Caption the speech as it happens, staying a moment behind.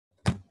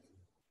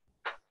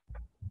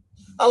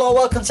Hello,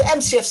 welcome to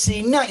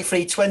MCFC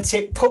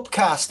 9320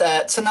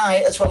 PUBcast.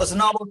 Tonight, as well as the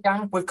normal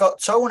gang, we've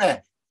got Tony.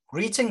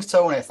 Greetings,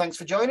 Tony. Thanks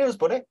for joining us,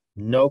 buddy.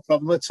 No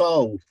problem at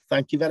all.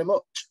 Thank you very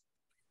much.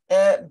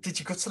 Did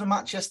you go to the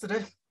match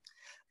yesterday?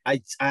 I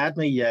had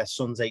my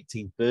son's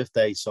 18th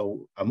birthday,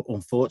 so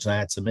unfortunately I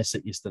had to miss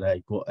it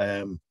yesterday. But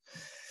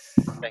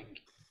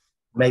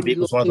maybe it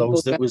was one of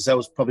those that I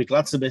was probably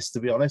glad to miss, to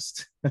be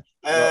honest.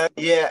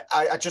 Yeah,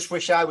 I just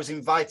wish I was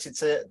invited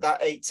to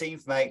that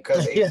 18th, mate,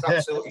 because it was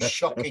absolutely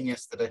shocking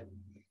yesterday.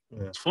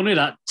 Yeah. It's funny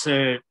that,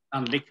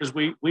 Andy, because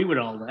we were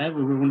all there.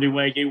 We were wondering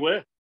where you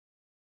were.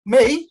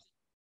 Me?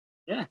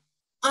 Yeah.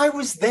 I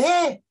was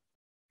there.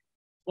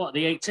 What,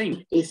 the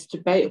 18th? It's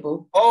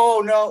debatable.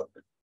 Oh, no.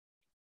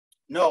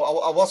 No,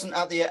 I wasn't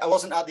at the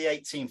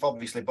 18th,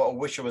 obviously, but I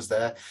wish I was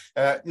there.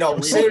 No,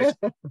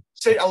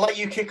 seriously, I'll let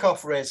you kick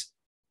off, Riz.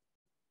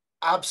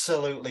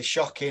 Absolutely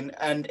shocking.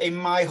 And in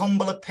my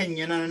humble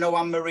opinion, and I know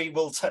Anne-Marie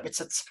will take me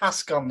to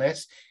task on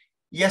this,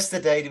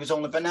 yesterday there was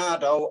only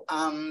Bernardo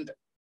and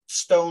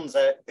Stones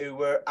who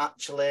were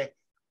actually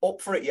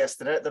up for it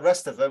yesterday. The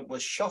rest of them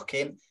was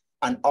shocking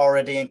and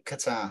already in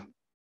Qatar.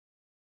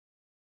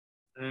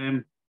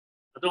 I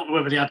don't know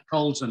whether they had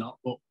colds or not,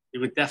 but they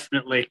were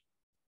definitely...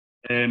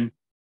 there'll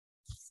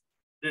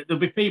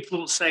be people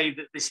who'll say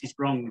that this is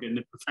wrong and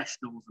the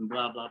professionals and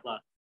blah, blah, blah.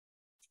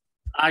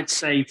 I'd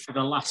say for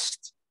the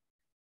last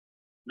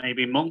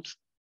maybe month,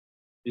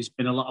 there's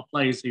been a lot of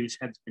players whose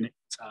heads been at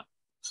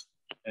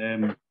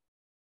Qatar.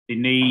 They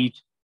need...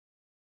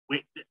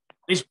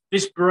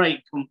 This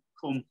break can't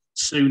come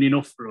soon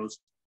enough for us,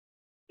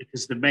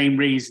 because the main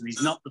reason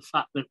is not the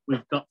fact that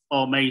we've got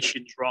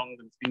formations wrong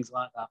and things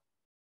like that.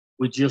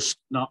 We're just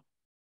not...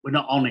 We're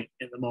not on it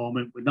at the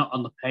moment. We're not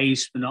on the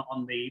pace. We're not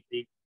on the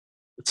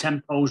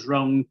tempo's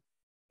wrong.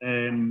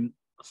 I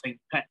think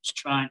Pep's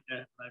trying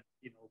to, I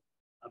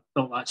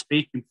don't like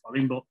speaking for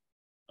him, but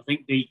I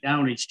think deep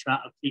down he's trying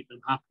to keep them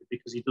happy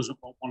because he doesn't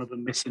want one of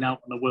them missing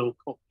out on the World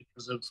Cup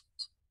because of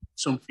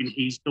something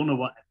he's done or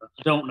whatever.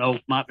 I don't know,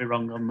 might be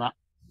wrong on that.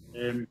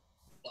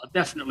 But I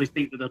definitely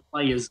think that the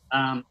players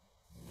aren't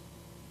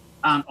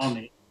on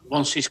it.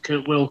 Once this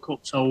World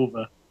Cup's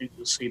over, I think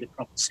you'll see the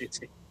proper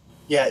City.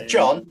 Yeah,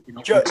 John,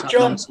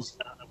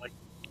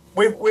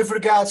 with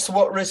regards to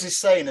what Riz is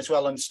saying as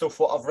well and stuff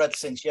what I've read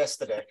since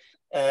yesterday,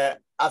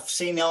 I've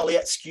seen all the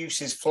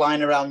excuses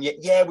flying around.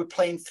 Yeah, we're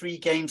playing 3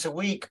 games a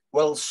week.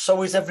 Well,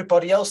 so is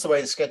everybody else the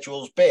way the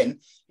schedule's been,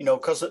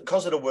 because of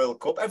the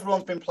World Cup.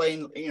 Everyone's been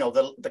playing,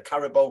 the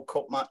Carabao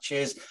Cup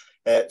matches,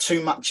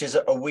 2 matches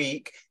a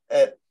week.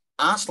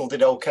 Arsenal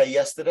did okay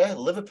yesterday.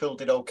 Liverpool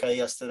did okay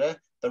yesterday.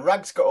 The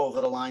Rags got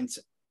over the line.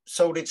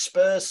 So did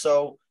Spurs.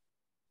 So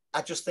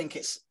I just think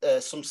it's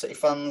some City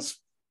fans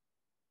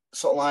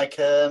sort of like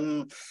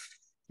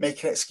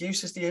making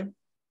excuses, do you?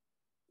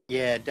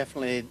 Yeah,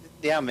 definitely.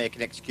 They are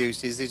making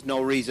excuses. There's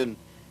no reason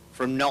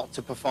for them not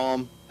to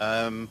perform.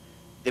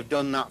 They've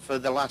done that for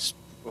the last,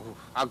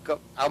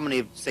 how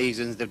many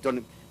seasons they've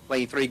done,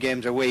 playing 3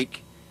 games a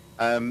week.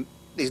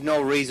 There's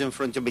no reason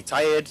for them to be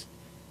tired.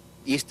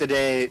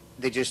 Yesterday,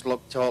 they just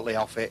looked totally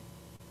off it.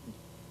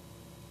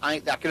 I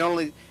can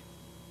only...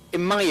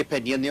 In my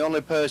opinion, the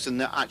only person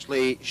that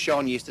actually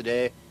shone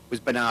yesterday was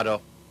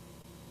Bernardo.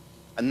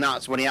 And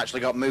that's when he actually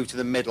got moved to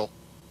the middle,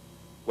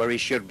 where he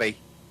should be.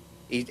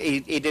 He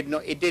did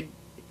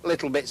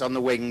little bits on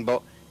the wing,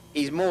 but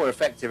he's more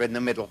effective in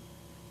the middle.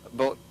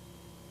 But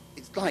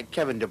it's like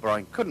Kevin De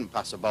Bruyne couldn't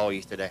pass a ball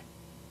yesterday.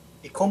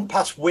 He couldn't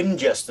pass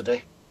wind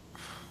yesterday.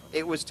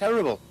 It was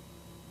terrible.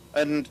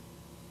 And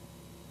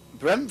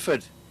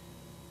Brentford,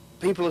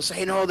 people are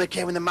saying, oh, they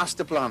came with a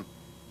master plan.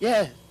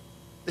 Yeah.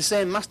 The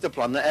same master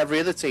plan that every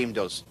other team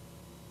does.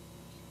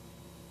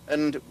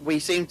 And we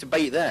seem to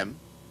beat them,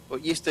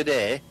 but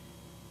yesterday,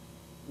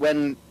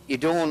 when you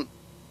don't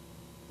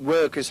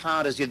work as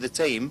hard as the other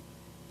team,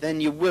 then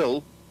you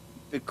will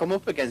come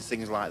up against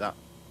things like that.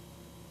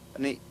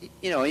 And,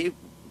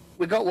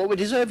 we got what we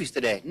deserve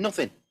yesterday,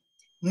 nothing.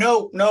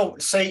 No.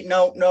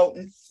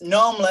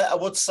 Normally I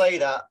would say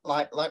that,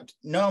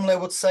 normally I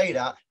would say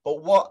that,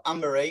 but what,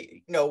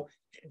 Anne-Marie,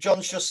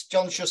 John's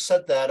just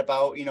said there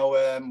about,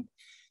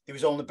 it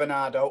was only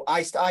Bernardo.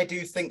 I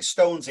do think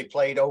Stonesy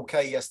played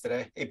okay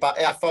yesterday.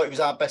 I thought he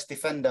was our best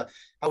defender.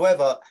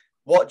 However,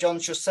 what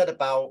John's just said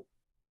about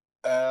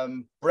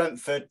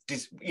Brentford,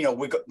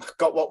 we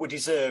got what we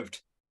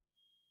deserved.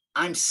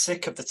 I'm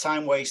sick of the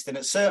time wasting.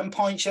 At certain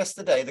points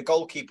yesterday, the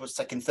goalkeeper was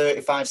taking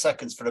 35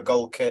 seconds for a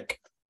goal kick.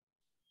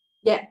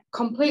 Yeah,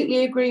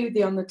 completely agree with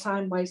you on the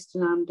time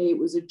wasting, Andy. It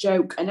was a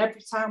joke. And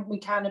every time we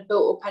kind of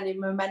built up any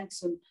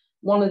momentum,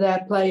 one of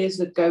their players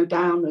would go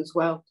down as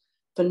well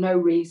for no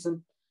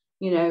reason.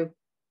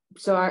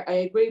 So I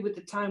agree with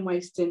the time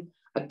wasting.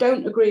 I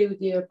don't agree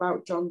with you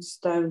about John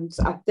Stones.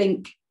 I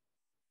think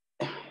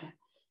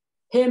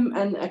him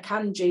and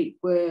Akanji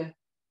were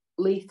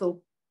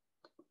lethal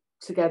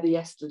together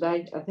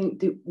yesterday. I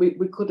think that we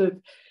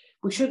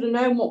should have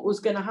known what was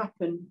going to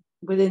happen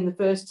within the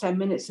first 10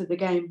 minutes of the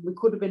game. We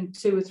could have been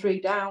 2 or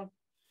 3 down,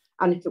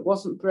 and if it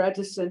wasn't for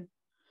Edison,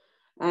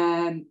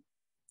 and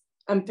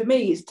And for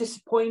me, it's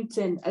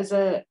disappointing as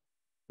a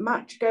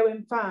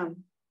match-going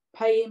fan,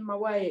 paying my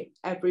way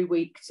every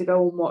week to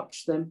go and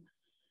watch them.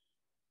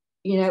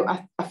 You know,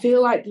 I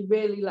feel like they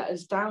really let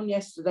us down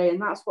yesterday, and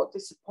that's what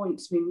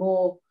disappoints me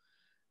more.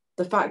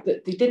 The fact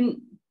that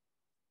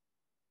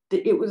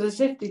it was as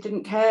if they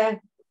didn't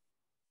care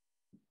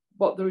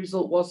what the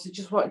result was. They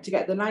just wanted to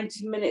get the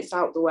 90 minutes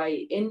out the way,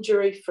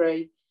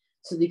 injury-free,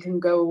 so they can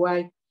go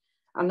away.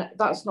 And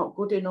that's not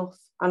good enough.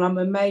 And I'm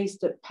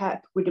amazed that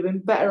Pep would have been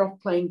better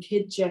off playing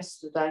kids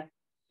yesterday.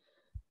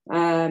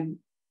 Bang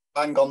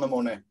on the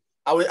money.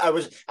 I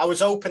was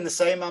hoping the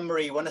same,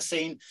 Anne-Marie, when I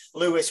seen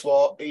Lewis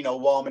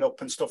warming up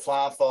and stuff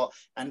like that,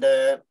 and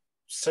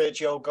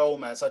Sergio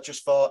Gomez. I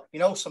just thought,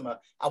 something,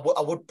 I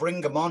would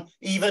bring him on.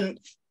 Even,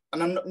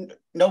 and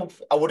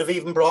I would have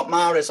even brought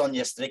Mahrez on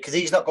yesterday because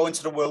he's not going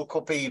to the World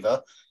Cup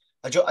either.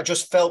 I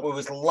just felt we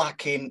was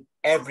lacking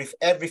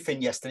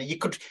everything yesterday.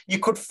 You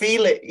could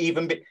feel it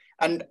even.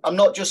 And I'm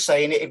not just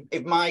saying it.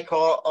 If Mike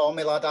or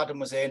my lad Adam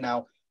was here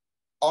now,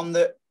 on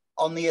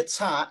the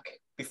attack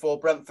before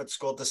Brentford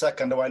scored the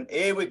second, I went,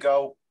 here we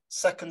go.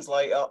 Seconds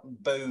later,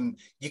 boom.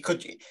 You could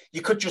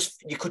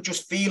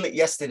just feel it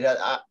yesterday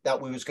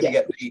that we was going to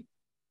get beat.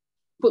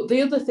 But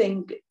the other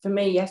thing for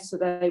me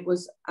yesterday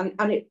was, and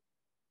it,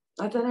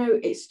 I don't know,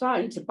 it's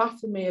starting to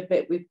baffle me a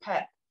bit with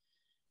Pep.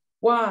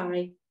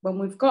 Why, when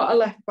we've got a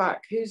left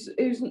back who's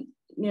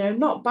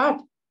not bad,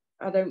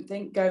 I don't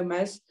think,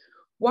 Gomez,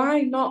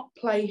 why not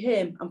play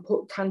him and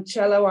put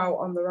Cancelo out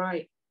on the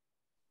right?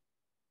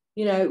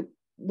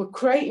 We're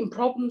creating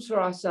problems for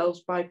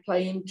ourselves by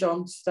playing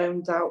John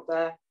Stones out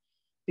there,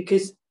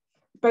 because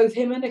both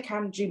him and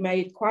Akanji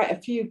made quite a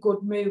few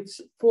good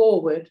moves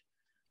forward,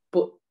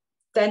 but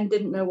then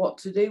didn't know what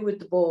to do with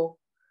the ball.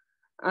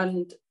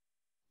 And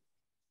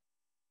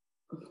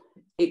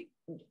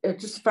I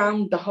just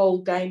found the whole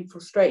game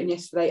frustrating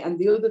yesterday. And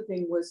the other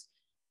thing was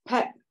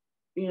Pep,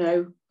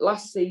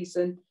 last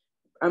season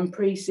and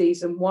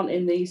pre-season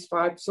wanting these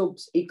 5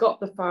 subs. He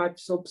got the 5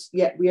 subs,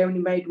 yet we only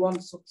made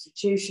 1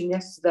 substitution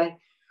yesterday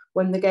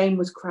when the game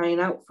was crying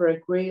out for a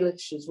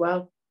Grealish as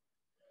well.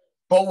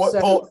 But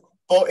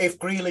if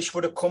Grealish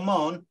would have come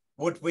on,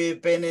 would we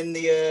have been in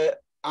the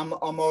I'm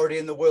already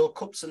in the World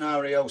Cup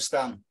scenario,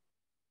 Stan?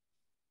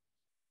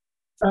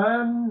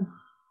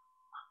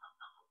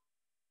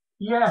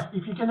 Yeah,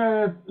 if you're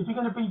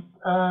gonna be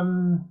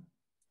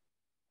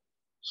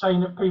saying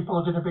that people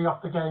are going to be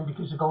off the game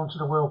because they're going to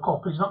the World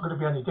Cup, he's not going to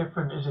be any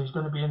different, is he? He's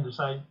going to be in the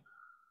same,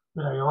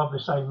 he'll have the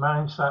same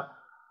mindset.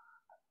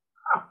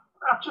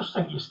 I just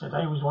think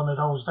yesterday was one of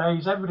those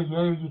days. Every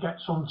year you get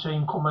some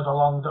team coming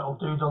along that'll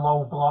do the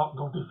low block,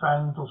 they'll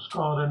defend, they'll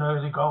score an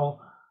early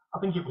goal. I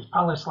think it was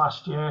Palace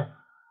last year.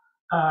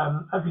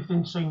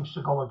 Everything seems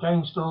to go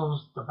against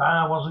us. The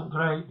VAR wasn't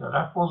great, the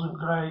ref wasn't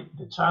great,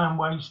 the time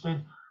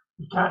wasted.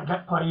 You can't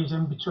get players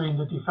in between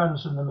the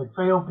defence and the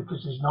midfield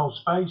because there's no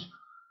space.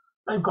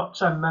 They've got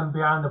 10 men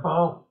behind the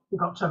ball. They've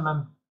got 10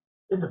 men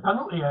in the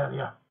penalty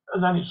area.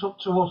 And then it's up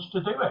to us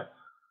to do it.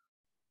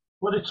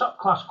 We're a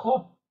top-class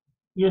club.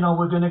 We're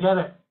going to get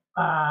it.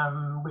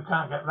 We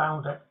can't get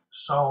round it.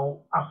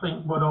 So I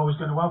think we're always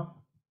going to have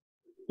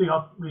the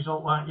odd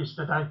result like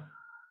yesterday.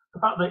 The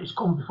fact that it's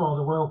come before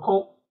the World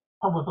Cup,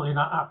 probably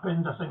not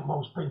happened. I think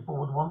most people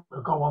would want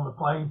to go on the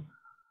plane.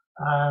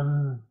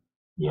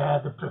 Yeah,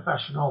 they're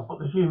professional, but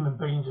they're human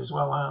beings as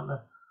well, aren't they?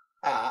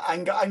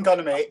 I'm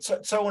gonna mate.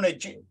 Tony,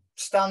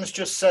 Stan's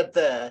just said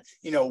there,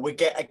 we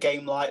get a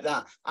game like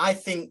that. I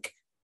think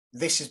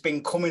this has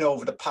been coming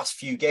over the past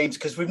few games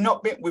because we've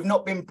not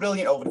been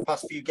brilliant over the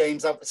past few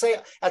games. I'd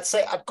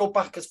say I'd go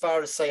back as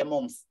far as say a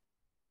month.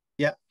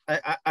 Yeah,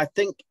 I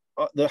think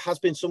there has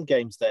been some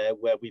games there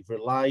where we've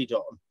relied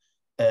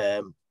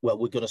on,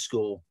 we're going to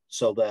score,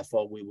 so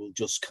therefore we will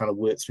just kind of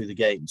work through the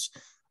games.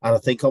 And I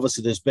think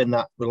obviously there's been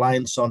that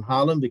reliance on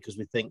Haaland because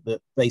we think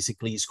that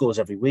basically he scores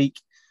every week.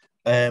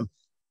 And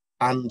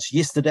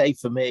yesterday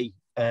for me,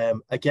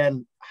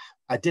 again,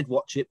 I did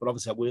watch it, but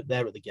obviously I weren't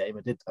there at the game.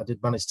 I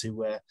did manage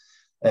to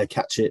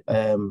catch it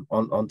on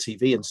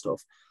TV and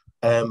stuff.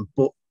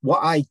 But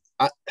what I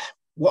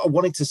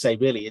wanted to say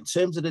really, in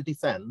terms of the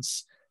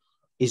defence,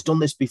 he's done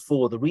this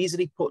before. The reason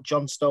he put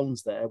John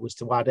Stones there was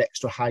to add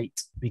extra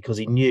height because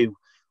he knew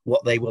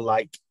what they were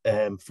like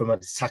from an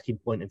attacking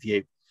point of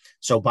view.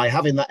 So by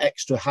having that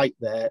extra height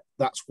there,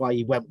 that's why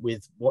he went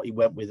with what he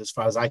went with, as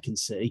far as I can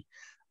see.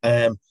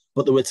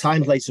 But there were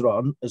times later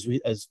on,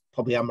 as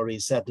probably Anne-Marie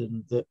said,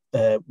 and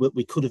that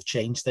we could have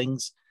changed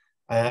things,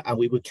 and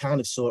we were kind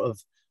of sort of,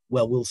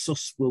 well,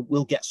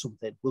 we'll get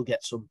something. We'll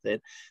get something.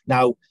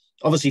 Now,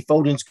 obviously,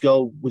 Foden's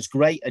goal was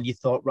great, and you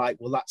thought, right,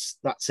 well,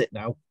 that's it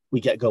now.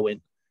 We get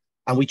going,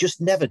 and we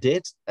just never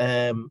did.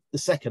 The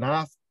second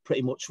half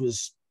pretty much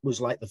was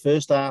like the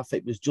first half.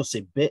 It was just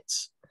in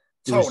bits.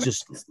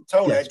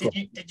 Tony,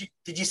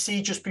 did you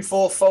see just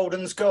before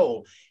Foden's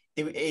goal,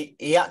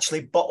 he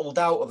actually bottled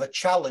out of a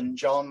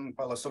challenge on,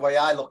 well, that's the way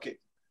I look at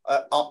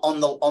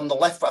on the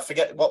left. I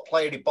forget what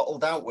player he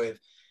bottled out with,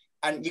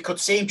 and you could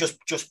see him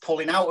just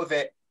pulling out of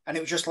it, and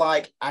it was just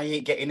like, I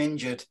ain't getting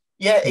injured.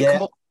 Yeah,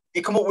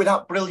 he come up with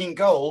that brilliant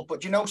goal.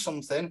 But do you know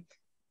something?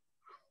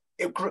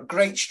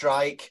 Great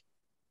strike,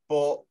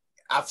 but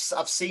I've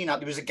seen that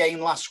there was a game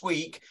last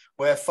week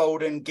where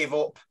Foden give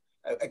up.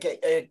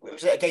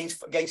 Was it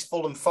against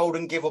Fulham?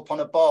 Foden give up on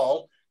a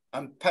ball,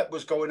 and Pep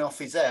was going off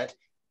his head.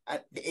 And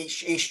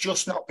it's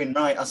just not been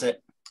right, has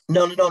it?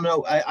 No.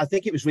 I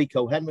think it was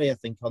Rico Henry. I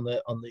think on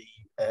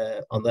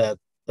the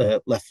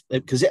left,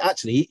 because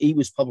he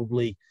was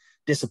probably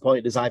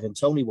disappointed as Ivan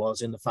Toney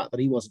was in the fact that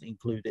he wasn't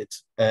included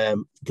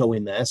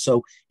going there.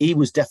 So he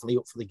was definitely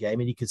up for the game,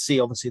 and you could see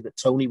obviously that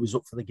Toney was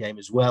up for the game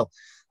as well.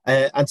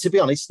 And to be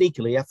honest,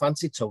 sneakily, I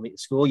fancied Toney to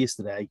score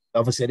yesterday.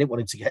 Obviously, I didn't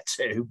want him to get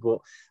two, but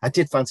I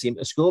did fancy him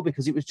to score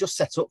because it was just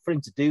set up for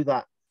him to do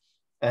that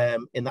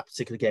in that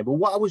particular game. But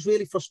what I was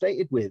really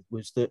frustrated with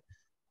was that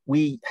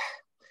we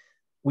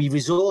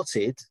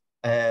resorted,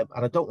 and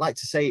I don't like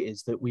to say it,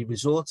 is that we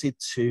resorted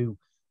to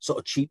sort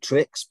of cheap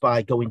tricks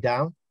by going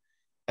down.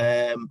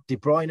 De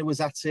Bruyne was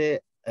at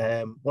it.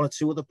 One or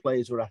two other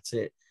players were at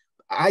it.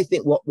 I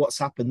think what's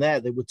happened there,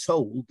 they were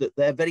told that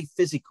they're very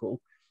physical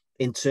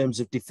in terms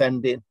of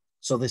defending.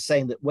 So they're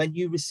saying that when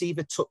you receive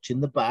a touch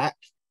in the back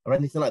or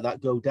anything like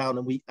that, go down.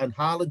 And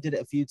Haaland did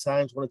it a few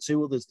times. One or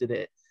two others did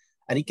it.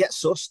 And it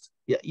gets sussed.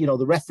 You know,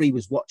 the referee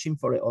was watching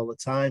for it all the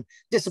time.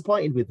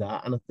 Disappointed with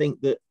that. And I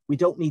think that we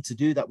don't need to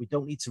do that. We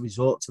don't need to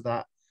resort to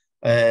that,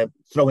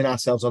 throwing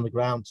ourselves on the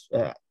ground.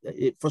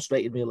 It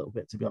frustrated me a little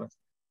bit, to be honest.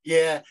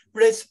 Yeah,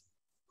 Riz,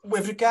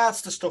 with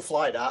regards to stuff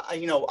like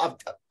that, you know,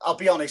 I'll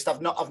be honest,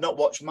 I've not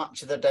watched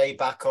Match of the Day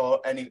back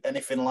or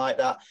anything like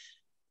that.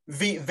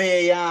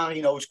 VAR,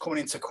 you know, is coming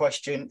into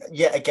question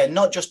yet again.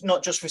 Not just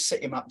for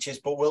City matches,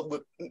 but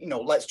we'll you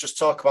know, let's just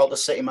talk about the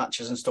City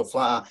matches and stuff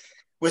like that.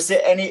 Was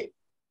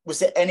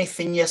there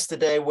anything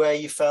yesterday where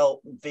you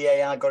felt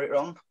VAR got it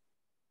wrong?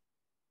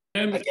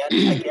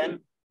 Again.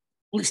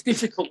 Well, it's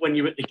difficult when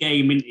you're at the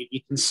game, isn't it?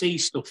 You can see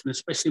stuff, and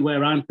especially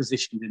where I'm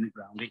positioned in the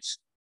ground,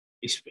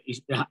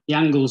 the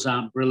angles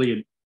aren't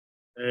brilliant.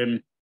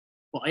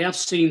 But I have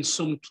seen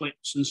some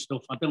clips and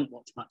stuff. I don't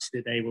watch Match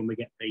of the Day when we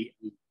get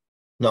beaten.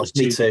 No,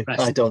 me too.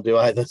 Depressing. I don't do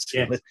either.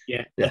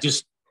 Yeah.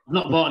 I've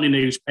not bought any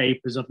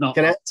newspapers. I've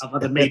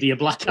had a media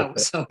blackout,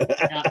 so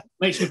it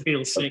makes me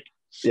feel sick.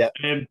 Yeah.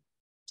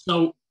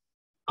 So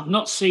I've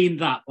not seen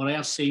that, but I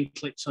have seen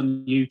clips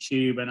on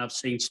YouTube and I've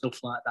seen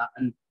stuff like that.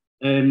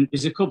 And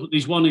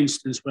there's one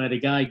instance where the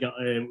guy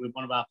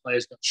one of our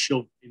players got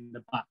shoved in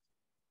the back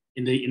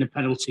in the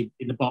penalty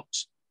in the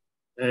box.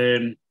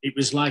 It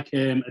was like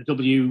a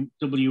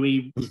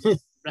WWE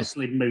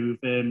wrestling move,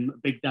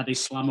 Big Daddy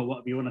Slam or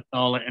whatever you want to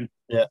call it. And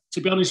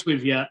to be honest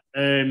with you,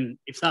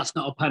 if that's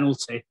not a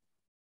penalty,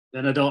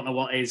 then I don't know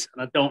what is.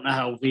 And I don't know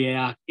how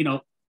VAR, you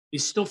know,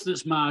 there's stuff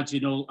that's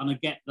marginal, and I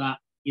get that,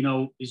 you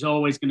know, there's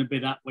always going to be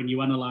that when you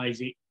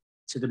analyse it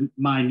to the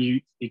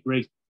minute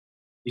degree.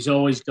 There's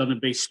always going to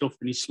be stuff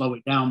and you slow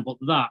it down. But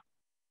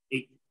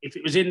if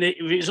it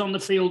was on the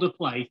field of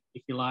play,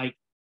 if you like,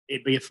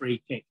 it'd be a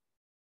free kick.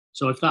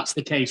 So if that's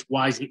the case,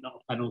 why is it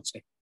not a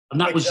penalty? And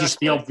that was just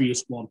the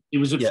obvious one. There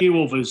was a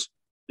few others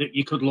that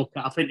you could look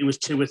at. I think there was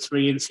 2 or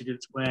 3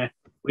 incidents where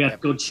we had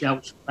good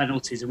shouts for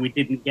penalties and we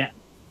didn't get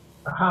them.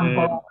 A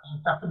handball was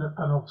a definite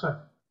penalty.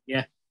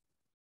 Yeah.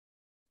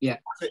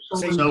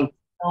 So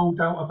no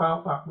doubt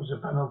about that was a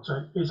penalty.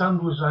 His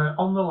hand was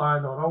on the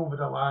line or over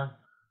the line.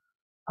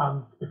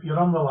 And if you're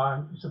on the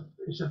line,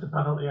 it's at the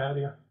penalty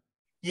area.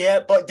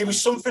 Yeah, but there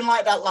was something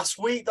like that last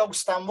week, though,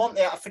 Stan, wasn't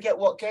there? I forget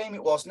what game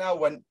it was now,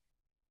 when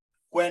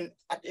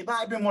it might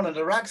have been one of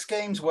the Rags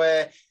games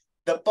where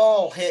the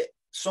ball hit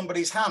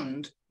somebody's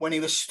hand when he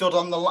was stood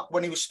on the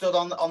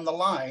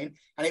line,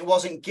 and it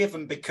wasn't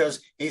given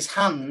because his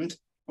hand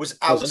was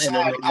outside in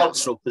a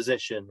natural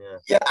position.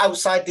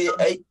 Outside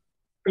the.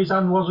 His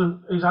hand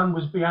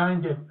was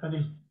behind him,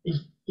 and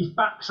his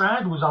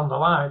backside was on the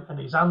line, and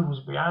his hand was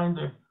behind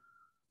him.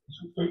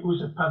 It was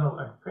a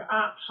penalty.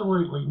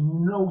 Absolutely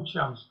no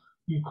chance.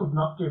 You could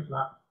not give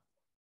that.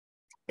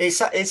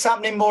 It's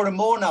happening more and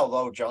more now,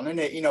 though, John, isn't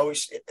it? You know,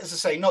 it's, as I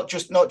say, not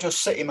just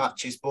City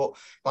matches, but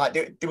like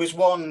there was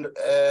one.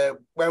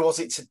 Where was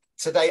it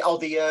today? Oh,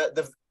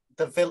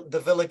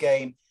 the Villa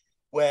game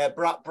where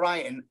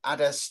Brighton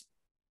had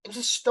it was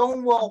a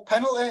stonewall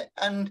penalty,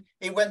 and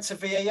it went to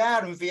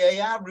VAR, and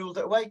VAR ruled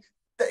it away.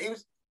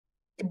 It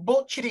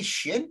butchered his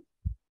shin.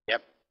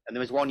 Yep, and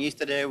there was one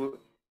yesterday.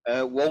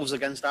 Wolves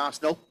against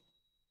Arsenal,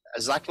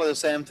 exactly the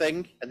same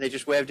thing, and they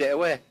just waved it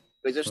away. It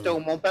was a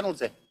stonewall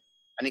penalty,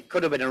 and it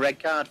could have been a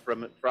red card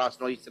for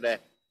Arsenal yesterday,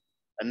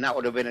 and that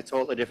would have been a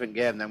totally different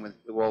game than with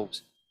the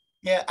Wolves.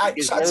 Yeah,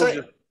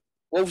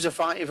 Wolves are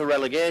fighting for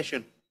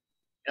relegation.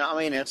 You know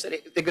what I mean?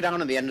 They go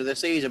down at the end of the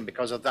season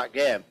because of that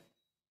game.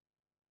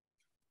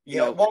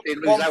 Yeah, they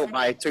lose out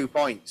by 2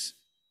 points.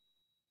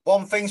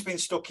 One thing's been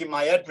stuck in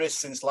my head, Riz,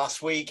 since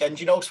last week, and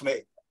you know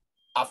something,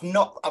 I've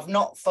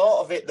not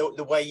thought of it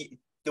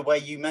the way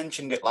you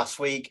mentioned it last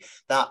week,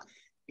 that,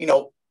 you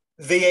know,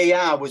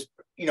 VAR was,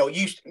 you know,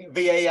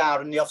 VAR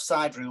and the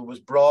offside rule was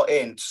brought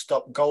in to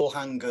stop goal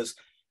hangers.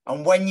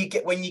 And when you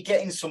get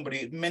in somebody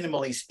who's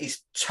minimal,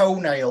 his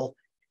toenail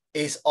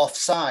is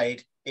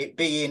offside, it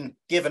being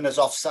given as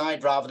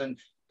offside rather than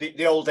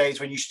the old days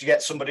when you used to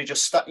get somebody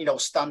just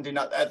standing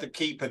at the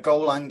keeper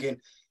goal hanging.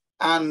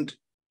 And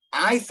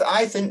I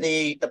think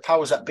the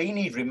powers that be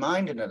need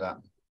reminding of that.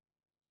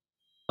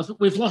 I think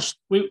we've lost.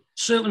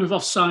 Certainly with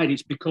offside,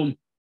 it's become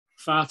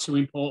far too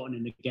important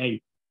in the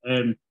game.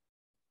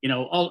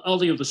 All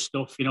the other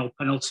stuff,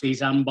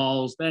 penalties,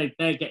 handballs, they're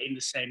getting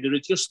the same. They're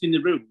adjusting the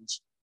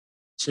rules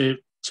to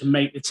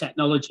make the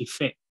technology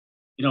fit.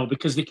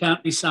 Because they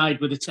can't decide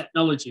with the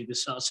technology. They're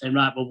sort of saying,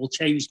 right, well, we'll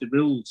change the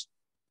rules.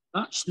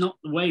 That's not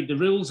the way. The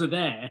rules are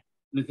there,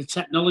 and the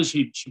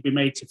technology should be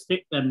made to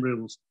fit them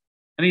rules.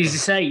 And as you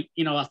say,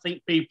 I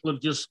think people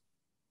have just,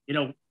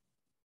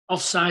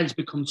 offside's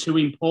become too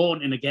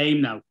important in a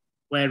game now,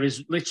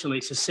 whereas literally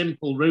it's a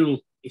simple rule.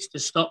 It's to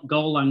stop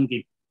goal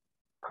hanging.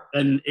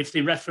 And if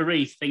the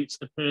referee thinks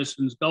the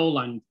person's goal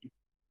hanging,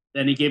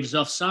 then he gives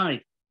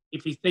offside.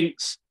 If he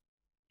thinks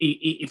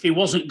if he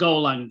wasn't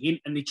goal hanging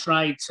and the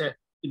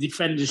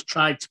defenders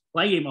tried to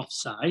play him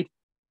offside,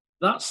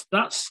 that's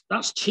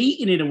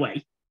cheating in a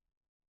way.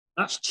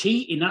 That's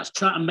cheating. That's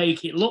trying to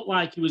make it look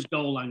like he was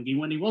goal hanging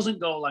when he wasn't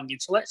goal hanging.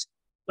 So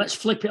let's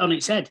flip it on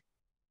its head.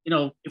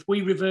 If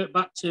we revert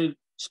back to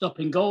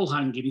stopping goal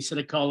hanging instead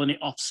of calling it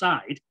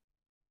offside,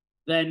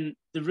 then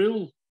the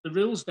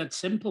rule's dead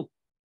simple.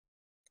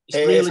 It's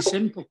really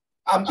simple.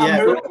 I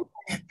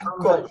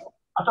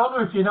don't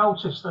know if you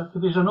noticed that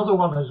there's another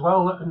one as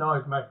well that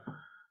annoyed me.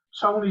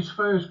 Tony's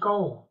first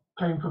goal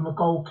came from a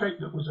goal kick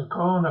that was a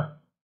corner.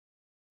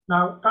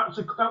 Now, that was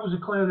a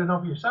clear and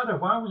obvious header.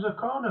 Why was a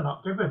corner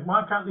not given?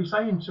 Why can't they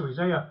say into his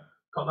ear,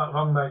 got that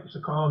wrong, mate, it's a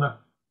corner?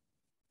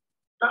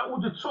 That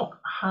would have took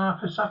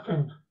half a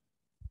second.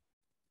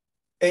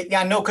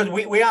 Yeah, no, because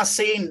we are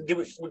seeing there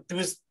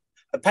was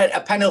a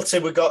penalty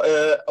we got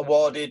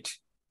awarded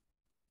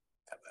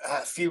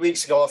a few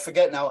weeks ago. I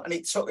forget now, and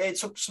it took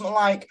something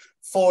like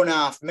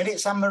 4.5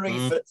 minutes,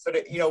 Anne-Marie, for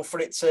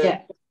it to.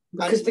 Yeah,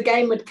 because the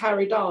game had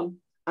carried on,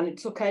 and it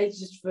took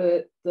ages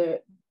for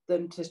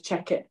them to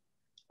check it.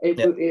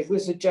 It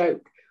was a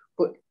joke,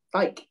 but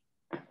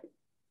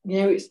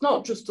it's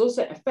not just us.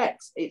 It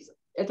affects.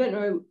 I don't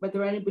know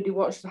whether anybody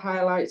watched the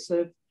highlights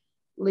of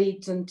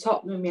Leeds and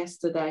Tottenham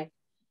yesterday.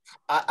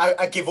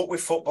 I give up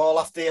with football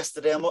after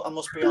yesterday. I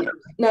must be honest.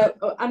 No,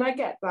 and I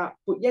get that,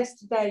 but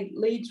yesterday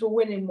Leeds were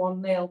winning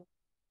 1-0,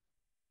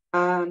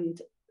 and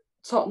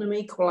Tottenham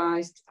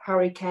equalised.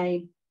 Harry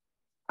Kane,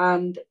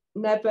 and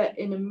never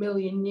in a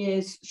million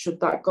years should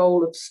that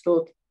goal have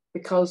stood,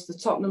 because the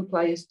Tottenham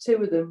players,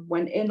 2 of them,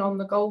 went in on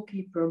the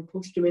goalkeeper and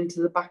pushed him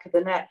into the back of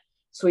the net.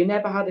 So he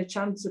never had a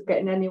chance of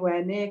getting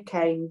anywhere near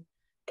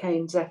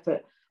Kane's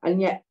effort.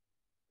 And yet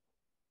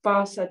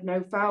VAR said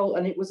no foul,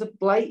 and it was a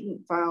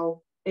blatant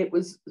foul. It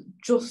was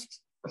just,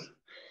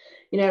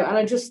 and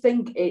I just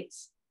think I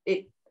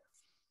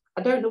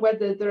don't know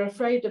whether they're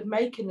afraid of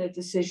making a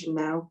decision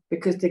now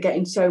because they're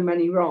getting so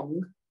many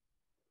wrong,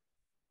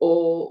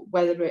 or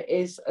whether it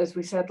is, as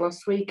we said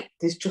last week,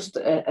 there's just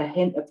a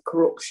hint of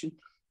corruption.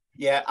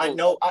 Yeah, I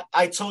know.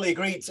 I totally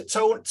agree.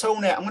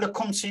 Tony, I'm going to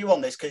come to you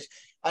on this because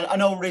I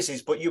know Riz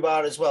is, but you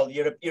are as well.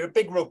 You're a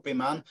big rugby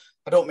man.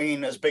 I don't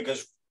mean as big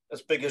as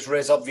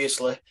Riz,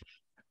 obviously,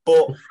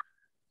 but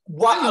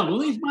I'll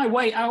leave my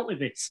way out with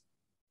this.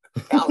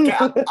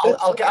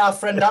 I'll get our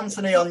friend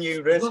Anthony on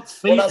you, Riz.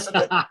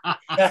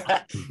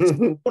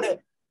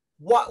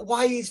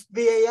 Why is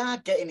VAR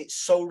getting it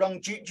so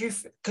wrong? Do you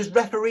because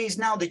referees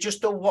now, they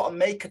just don't want to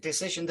make a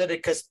decision, do they?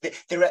 Because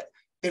they're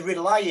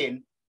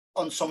relying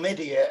on some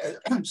idiot,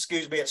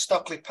 excuse me, at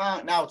Stockley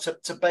Park now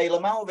to bail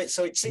them out of it.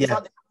 So it seems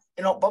like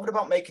they're not bothered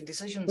about making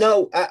decisions.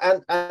 No,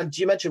 and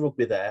you mentioned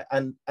rugby there,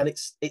 and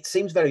it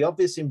seems very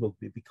obvious in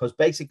rugby because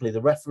basically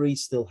the referee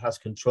still has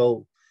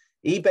control.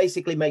 He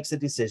basically makes a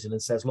decision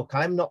and says, look,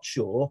 I'm not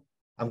sure.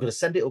 I'm going to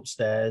send it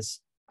upstairs,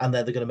 and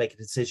then they're going to make a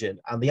decision.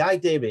 And the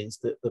idea is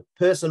that the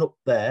person up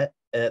there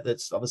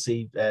that's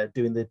obviously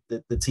doing the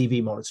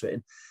TV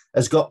monitoring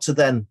has got to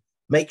then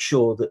make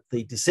sure that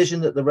the decision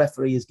that the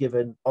referee has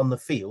given on the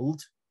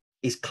field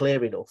is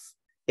clear enough.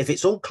 If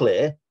it's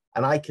unclear,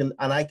 and I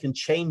can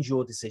change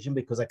your decision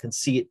because I can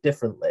see it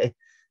differently,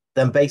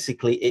 then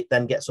basically it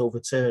then gets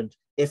overturned.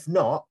 If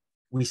not,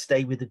 we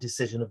stay with the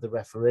decision of the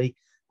referee.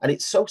 And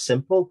it's so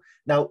simple.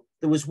 Now,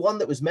 there was one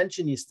that was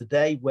mentioned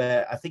yesterday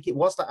where I think it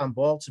was that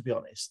handball, to be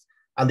honest.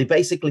 And they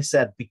basically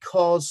said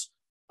because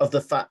of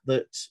the fact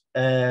that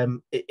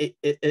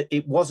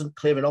it wasn't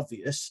clear and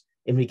obvious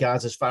in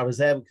regards as far as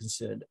they were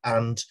concerned,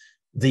 and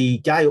the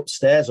guy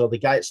upstairs or the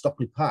guy at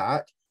Stockley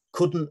Park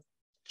couldn't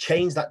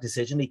change that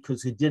decision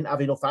because he didn't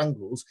have enough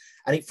angles.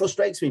 And it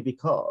frustrates me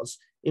because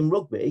in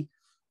rugby,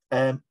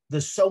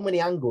 there's so many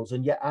angles,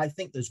 and yet I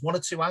think there's 1 or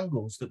 2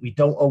 angles that we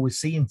don't always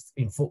see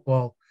in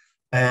football.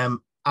 And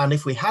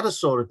if we had a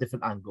sort of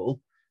different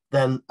angle,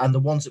 then, and the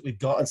ones that we've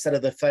got, instead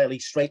of the fairly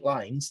straight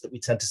lines that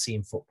we tend to see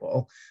in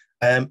football,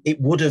 it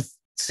would have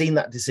seen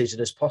that decision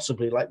as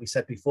possibly, like we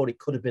said before, it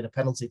could have been a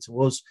penalty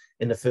to us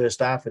in the first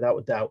half, without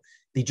a doubt.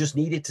 They just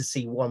needed to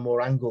see one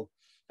more angle.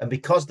 And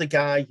because the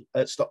guy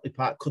at Stockley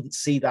Park couldn't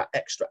see that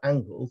extra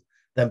angle,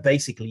 then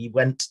basically he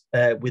went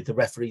with the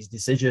referee's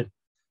decision.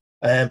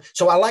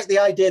 So I like the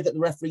idea that the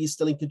referee is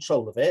still in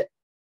control of it,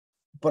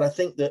 but I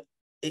think that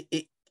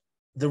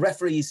the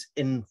referees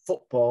in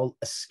football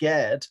are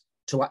scared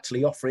to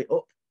actually offer it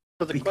up.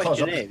 But the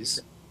question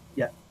is,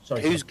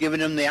 who's giving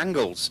them the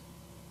angles?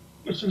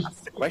 That's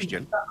the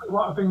question. Exactly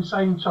what I've been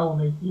saying,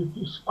 Tony.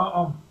 You're spot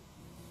on.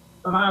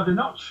 They're either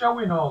not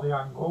showing all the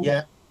angles,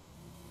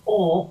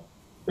 or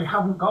they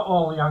haven't got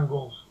all the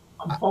angles,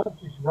 and both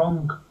is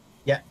wrong.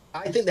 Yeah,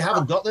 I think they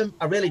haven't got them.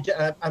 I really do.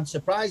 I'm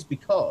surprised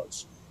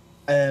because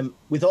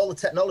with all the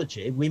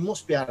technology, we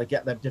must be able to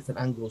get them different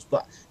angles,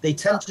 but they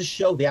tend to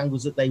show the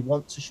angles that they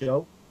want to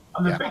show.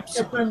 And the big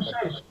difference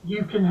is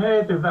you can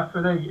hear the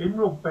referee in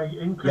rugby,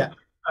 in cricket,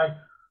 say,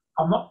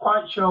 I'm not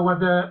quite sure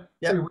whether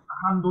there was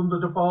a hand under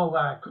the ball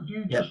there. Could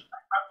you just check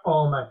that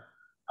for me?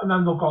 And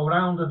then they'll go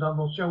round and then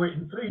they'll show it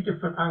in 3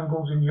 different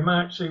angles, and you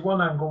might see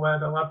one angle where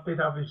the lad did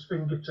have his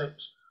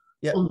fingertips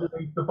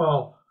underneath the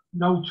ball.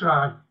 No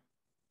try.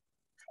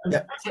 And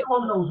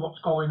everyone knows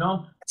what's going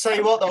on. Tell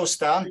you what though,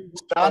 Stan,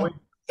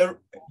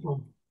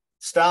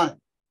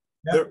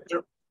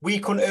 we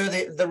couldn't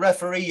hear the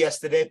referee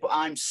yesterday, but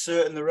I'm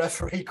certain the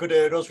referee could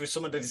hear us with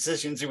some of the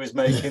decisions he was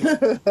making.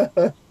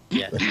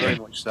 Yeah, very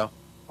much so.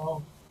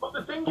 But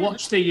the thing I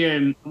watched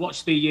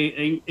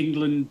the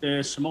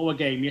England Samoa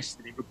game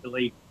yesterday, rugby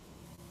league,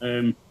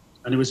 and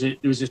there was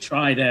a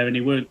try there, and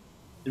the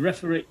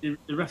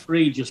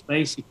referee just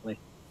basically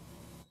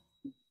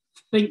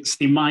thinks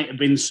there might have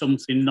been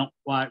something not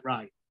quite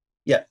right.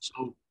 Yeah.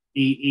 So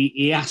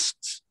he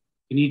asks,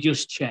 "Can you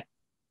just check?"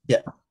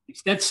 Yeah.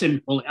 It's dead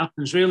simple. It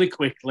happens really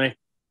quickly,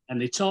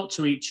 and they talk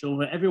to each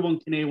other. Everyone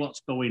can hear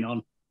what's going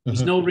on.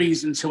 There's no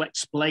reason to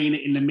explain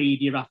it in the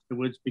media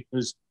afterwards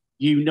because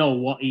you know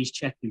what he's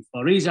checking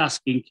for. He's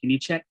asking, "Can you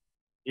check?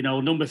 You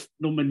know, number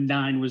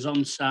 9 was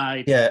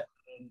onside. Yeah.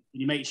 Can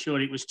you make sure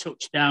it was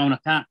touched down?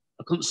 I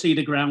couldn't see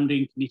the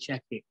grounding. Can you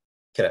check it?"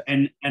 Correct.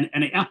 And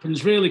it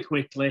happens really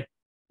quickly.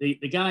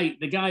 The guy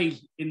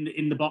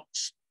in the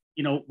box,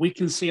 you know, we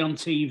can see on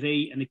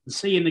TV and they can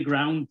see in the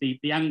ground the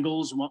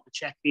angles and what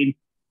they're checking,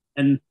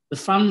 and the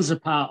fans are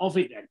part of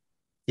it then.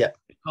 Yeah.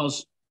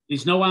 Because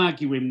there's no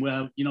arguing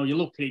where, you know, you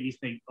look at it and you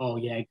think, oh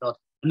yeah, God.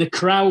 And the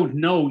crowd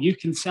know, you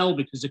can tell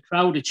because the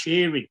crowd are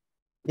cheering.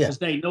 Because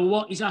they know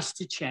what he's asked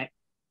to check.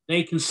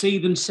 They can see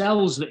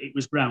themselves that it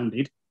was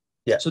grounded.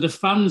 Yeah. So the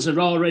fans are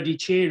already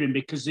cheering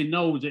because they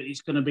know that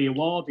it's going to be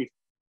awarded.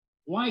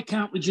 Why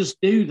can't we just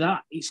do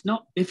that? It's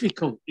not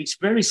difficult. It's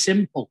very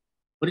simple.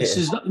 But it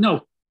says,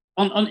 no,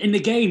 in the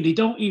game, they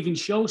don't even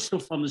show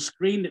stuff on the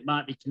screen that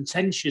might be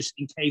contentious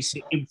in case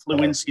it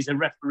influences a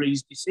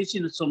referee's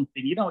decision or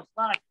something. You know, it's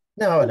like...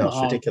 No,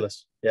 it's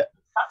ridiculous. Yeah.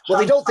 Well,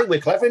 they don't think we're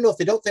clever enough.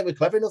 They don't think we're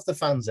clever enough, the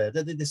fans there.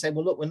 They say,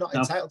 well, look, we're not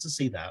entitled to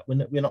see that.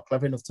 We're not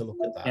clever enough to look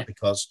at that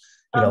because,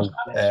 you know...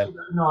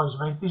 annoys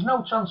me. There's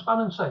no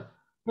transparency.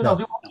 You know,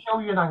 they won't show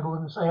you an angle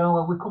and say, oh,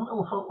 well, we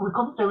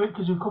couldn't do it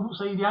because we couldn't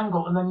see the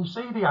angle. And then you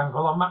see the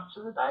angle on Match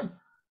of the Day.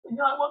 And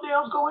you're like, what the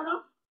hell's going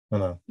on? I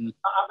know. Not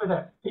having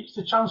it. It's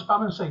the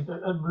transparency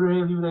that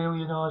really,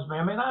 really annoys me.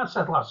 I mean, I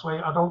said last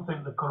week, I don't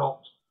think they're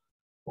corrupt.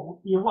 But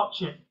you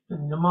watch it,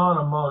 and the more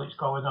and more it's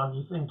going on,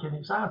 you're thinking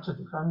it's hard to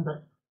defend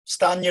it.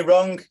 Stan, you're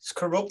wrong. It's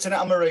corrupt, isn't it,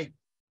 Anne-Marie?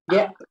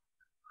 Yeah.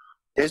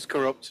 It is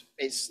corrupt.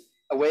 It's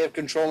a way of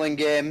controlling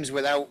games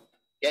without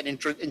getting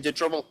into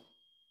trouble.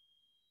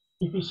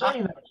 If you're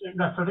saying that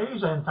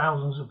referees earn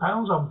thousands of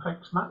pounds on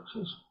fixed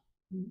matches,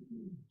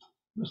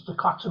 Mr.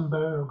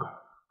 Clattenburg.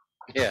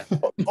 Yeah.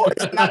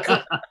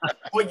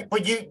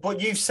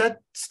 but you've said,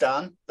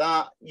 Stan,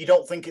 that you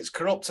don't think it's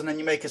corrupt, and then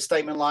you make a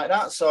statement like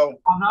that. So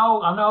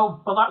I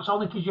know, but that's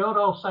only because you're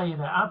all saying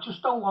it. I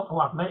just don't want to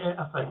admit it.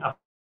 I think.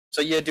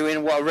 So you're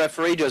doing what a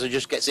referee does, and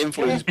just gets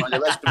influenced by the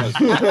rest of us.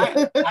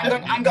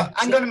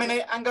 Hang on a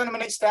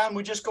minute, Stan.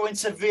 We're just going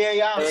to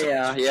VAR.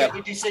 Check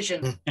your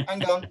decision.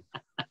 Hang on.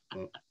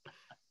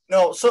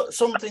 No, so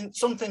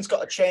something's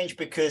got to change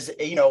because,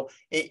 you know,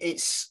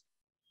 it's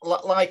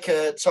like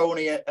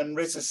Tony and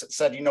Riz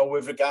said, you know,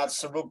 with regards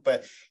to rugby,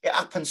 it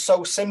happens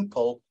so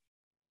simple.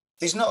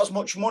 There's not as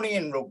much money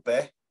in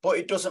rugby, but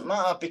it doesn't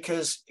matter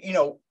because, you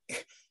know,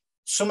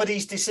 some of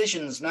these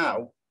decisions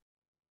now,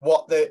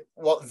 what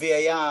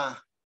VAR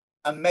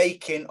are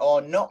making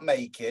or not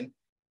making,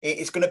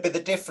 it's going to be the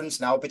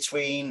difference now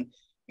between,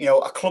 you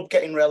know, a club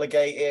getting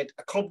relegated,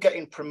 a club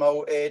getting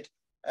promoted,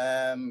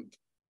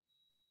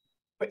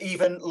 but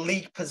even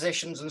league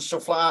positions and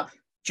stuff like that.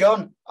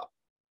 John,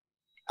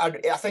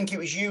 I think it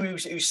was you who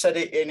said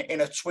it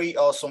in a tweet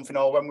or something,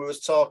 or when we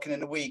was talking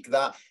in the week,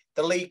 that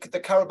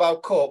the Carabao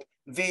Cup,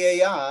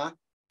 VAR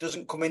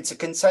doesn't come into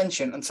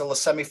contention until the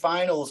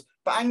semi-finals.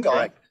 But hang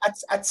on,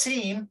 a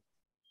team,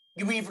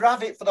 you either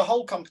have it for the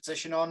whole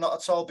competition or not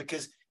at all,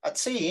 because a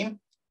team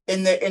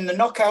in the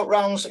knockout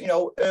rounds, you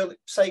know, early,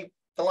 say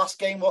the last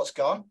game, what's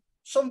gone,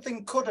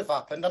 something could have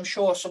happened. I'm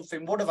sure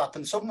something would have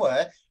happened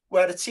somewhere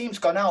where the team's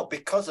gone out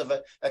because of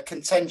a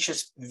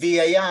contentious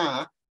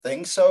VAR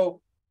thing.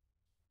 So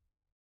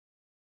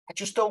I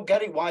just don't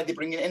get it why they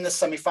bring it in the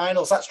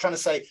semi-finals. That's trying to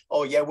say,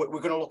 oh yeah, we're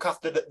going to look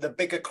after the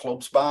bigger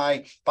clubs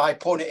by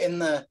putting it in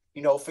the,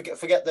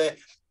 forget the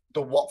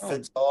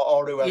Watfords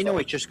or whoever. You know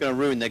it's just going to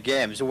ruin the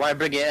game, so why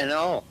bring it in at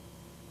all?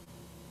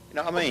 You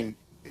know what I mean?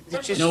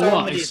 There's just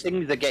many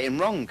things they're getting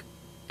wrong.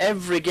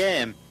 Every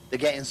game, they're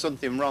getting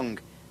something wrong.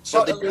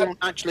 So they don't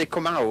actually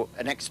come out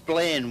and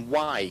explain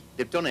why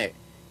they've done it.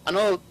 I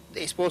know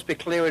it's supposed to be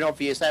clear and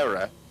obvious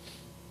error,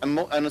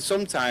 and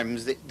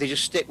sometimes they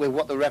just stick with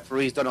what the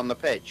referee's done on the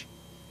pitch,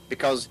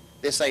 because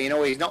they say,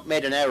 he's not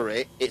made an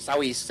error, it's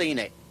how he's seen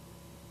it.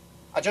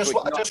 I just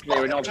want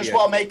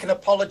to make an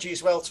apology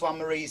as well to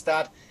Anne-Marie's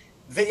dad.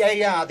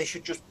 VAR, they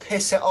should just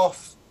piss it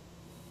off,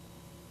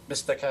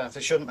 Mr. Carter,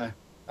 shouldn't they,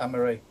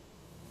 Anne-Marie?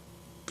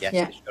 Yes,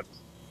 they should.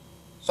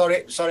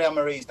 Sorry,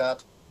 Anne-Marie's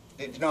dad.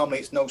 Normally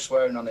it's no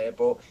swearing on here,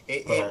 but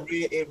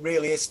it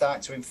really is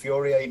starting to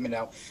infuriate me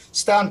now.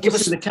 Stan, give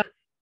us... The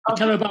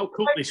Carabao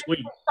Cup this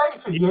week.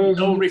 For years,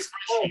 no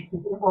refreshing. They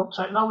didn't want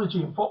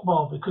technology in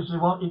football because they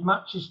wanted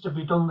matches to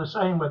be done the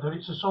same, whether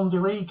it's a Sunday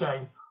League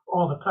game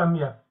or the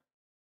Premier.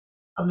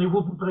 And they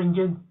wouldn't bring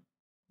in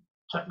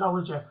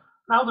technology.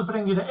 Now they're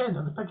bringing it in,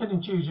 and they're picking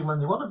and choosing when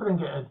they want to bring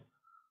it in.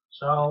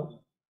 So,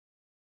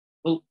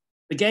 well,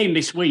 the game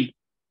this week,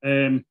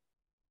 when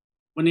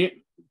the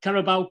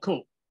Carabao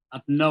Cup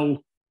had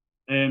no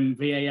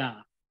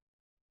VAR,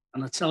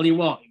 and I tell you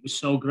what, it was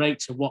so great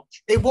to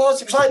watch. It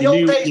was like the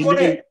old days,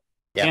 wasn't it?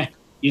 Yeah.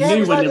 You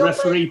knew when the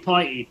referee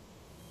pointed,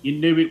 you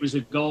knew it was a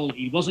goal.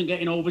 He wasn't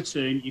getting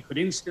overturned. You could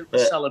instantly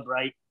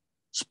celebrate.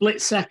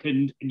 Split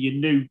second, and you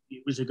knew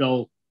it was a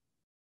goal.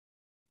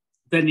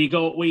 Then you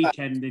go at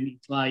weekend, and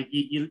it's like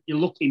you're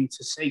looking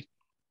to see.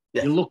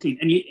 Yeah. You're looking,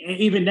 and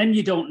even then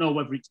you don't know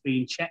whether it's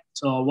being checked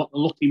or what they're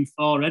looking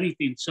for or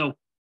anything. So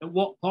at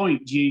what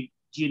point do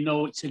you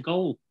know it's a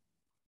goal?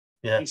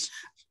 Yeah. It's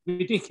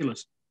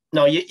ridiculous.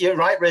 No, you're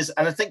right, Riz.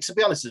 And I think, to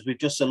be honest, as we've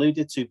just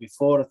alluded to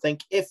before, I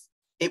think if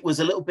it was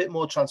a little bit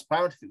more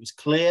transparent, if it was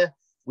clear,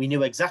 we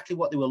knew exactly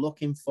what they were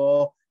looking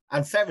for,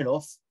 and fair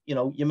enough,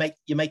 you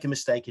make a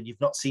mistake and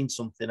you've not seen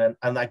something,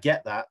 and I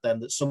get that, then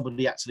that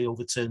somebody actually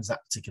overturns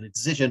that particular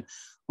decision.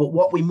 But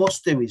what we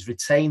must do is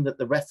retain that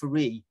the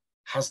referee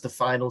has the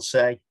final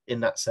say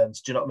in that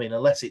sense. Do you know what I mean?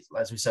 Unless it's,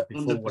 as we said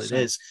before, 100%. What it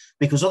is.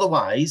 Because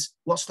otherwise,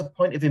 what's the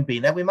point of him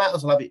being there? We might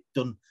as well have it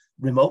done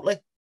remotely.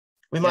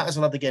 We might as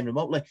well have the game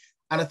remotely.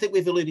 And I think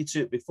we've alluded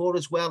to it before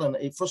as well. And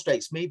it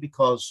frustrates me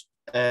because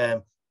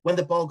when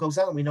the ball goes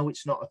out, we know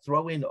it's not a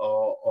throw-in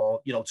or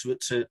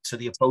to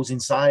the opposing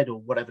side or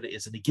whatever it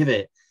is, and they give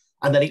it,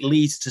 and then it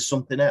leads to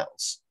something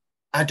else.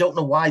 I don't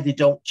know why they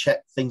don't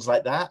check things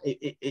like that.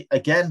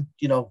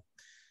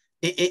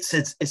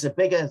 It's a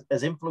bigger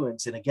as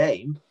influence in a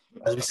game.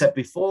 As we said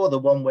before, the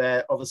one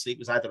where obviously it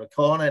was either a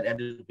corner, it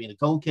ended up being a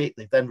goal kick,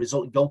 they then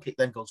resulting goal kick,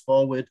 then goes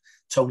forward,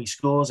 Tony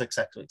scores,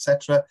 etc.,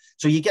 etc.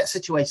 So you get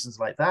situations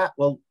like that.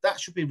 Well, that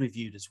should be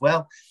reviewed as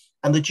well.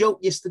 And the joke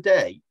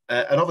yesterday,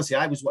 and obviously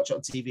I was watching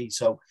on TV,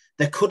 so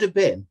there could have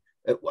been,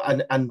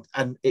 and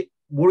it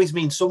worries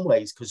me in some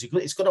ways because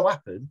it's going to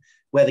happen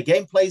where the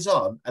game plays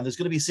on, and there's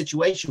going to be a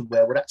situation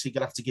where we're actually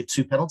going to have to give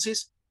 2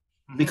 penalties,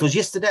 because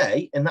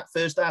yesterday in that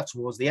first half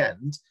towards the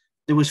end,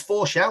 there was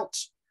 4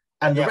 shouts.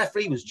 And the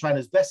referee was trying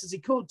as best as he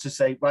could to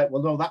say, right,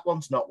 well, no, that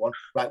one's not one.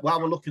 Right,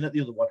 well, we're looking at the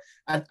other one.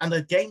 And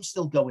the game's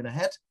still going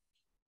ahead.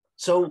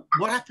 So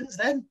what happens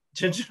then?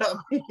 Do you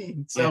know what I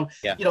mean? So,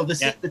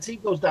 the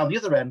team goes down the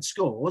other end,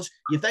 scores.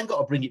 You've then got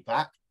to bring it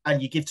back,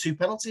 and you give 2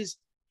 penalties.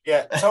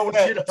 Yeah,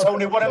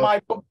 Tony, one of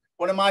my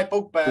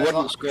bugbears. You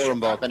wouldn't score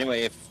them both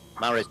anyway if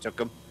Maris took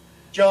them.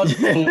 John,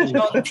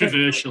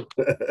 controversial.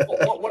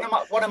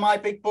 One of my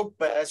big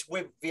bugbears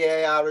with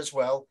VAR as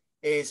well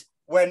is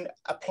when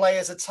a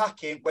player's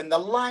attacking, when the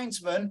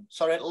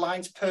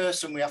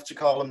linesperson, we have to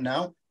call them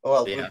now,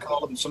 we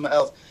call them something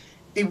else,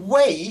 they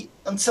wait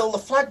until the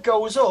flag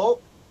goes up,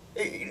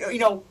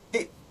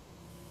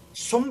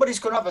 somebody's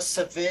going to have a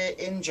severe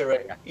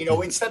injury,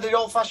 instead of the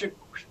old-fashioned,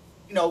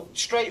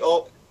 straight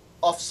up,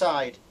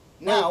 offside.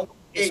 Now,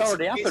 it's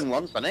already happened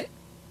once, hasn't it?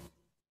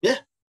 Yeah.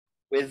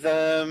 With,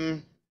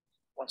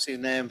 what's his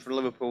name from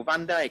Liverpool?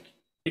 Van Dijk.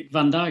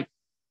 Van Dijk.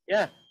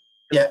 Yeah.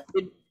 Yeah.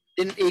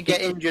 Didn't he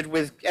get injured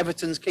with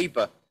Everton's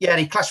keeper? Yeah, and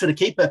he clashed with the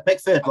keeper,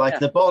 Pickford.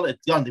 The ball had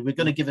gone. They were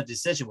going to give a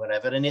decision,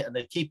 whatever, and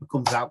the keeper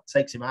comes out,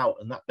 takes him out,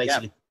 and that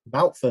basically took him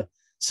out for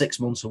 6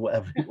 months or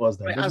whatever it was.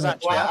 Then, hang on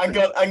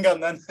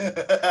then.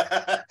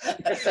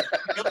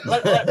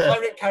 let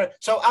it carry.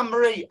 So,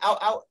 Anne-Marie,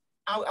 how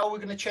are we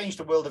going to change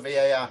the world of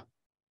VAR?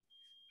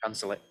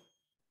 Cancel it.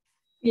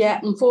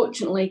 Yeah,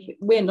 unfortunately,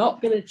 we're not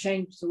going to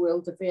change the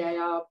world of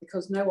VAR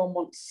because no one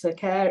wants to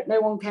care. No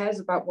one cares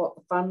about what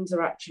the fans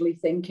are actually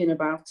thinking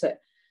about it.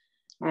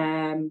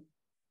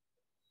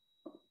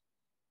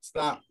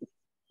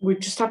 We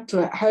just have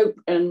to hope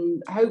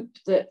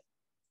that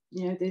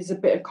there's a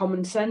bit of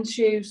common sense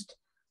used,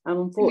 and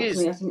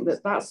unfortunately, I think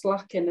that's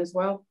lacking as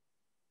well.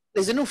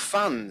 There's enough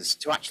fans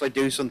to actually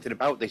do something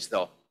about this,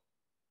 though,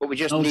 but we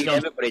just need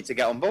everybody to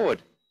get on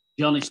board.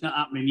 John, it's not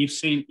happening. You've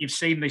seen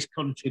this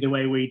country the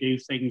way we do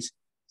things.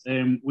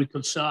 We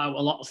could sort out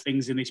a lot of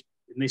things in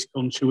in this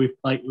country.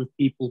 We've played with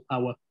people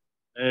power.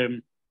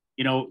 We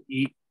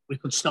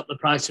could stop the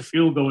price of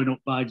fuel going up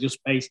by just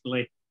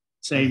basically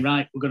saying,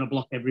 right, we're going to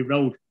block every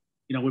road.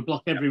 We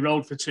block every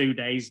road for 2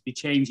 days. They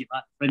change it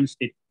like the French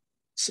did.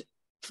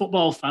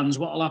 Football fans,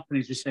 what will happen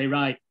is we say,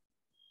 right,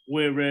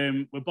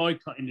 we're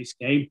boycotting this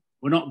game.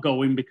 We're not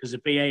going because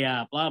of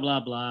VAR, blah, blah,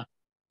 blah.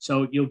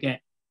 So you'll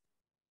get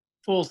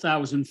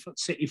 4,000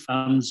 City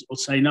fans will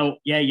say, no,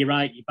 yeah, you're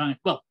right, you're bang.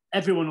 Well,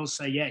 everyone will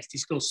say, yeah, it's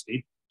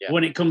disgusting. Yeah.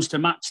 When it comes to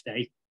match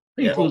day,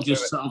 people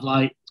just sort of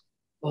like,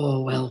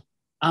 oh, well,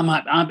 I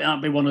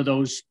might be one of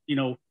those,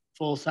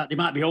 4,000. There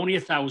might be only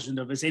 1,000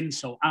 of us in,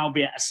 so I'll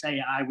be able to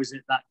say I was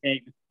at that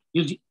game.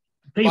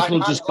 People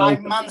just go.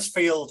 Like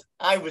Mansfield,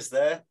 I was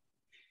there.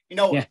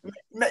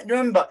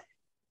 Remember,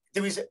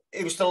 it was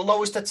the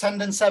lowest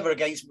attendance ever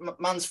against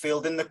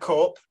Mansfield in the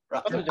cup.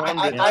 Right?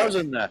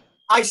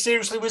 I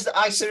seriously was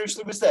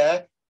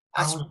there.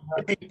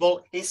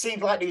 People, it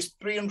seemed like there was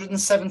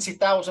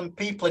 370,000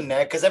 people in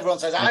there because everyone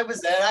says, I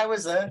was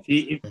there. If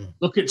you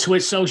look at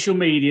Twitter, social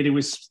media, there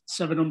was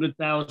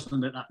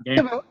 700,000 at that game.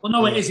 Yeah, well,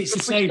 no, it's the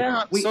same.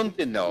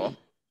 Something though,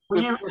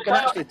 we can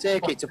actually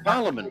take it to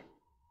Parliament.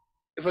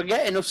 If we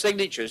get enough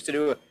signatures to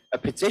do a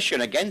petition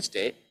against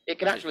it, it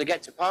can actually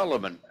get to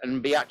Parliament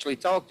and be actually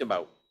talked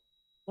about.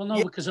 Well,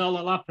 no, because all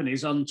that'll happen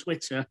is on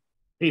Twitter,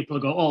 people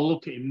go, oh,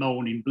 look at him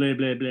moaning, blah,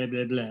 blah, blah,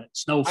 blah, blah,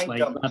 snowflake,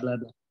 blah, blah, blah.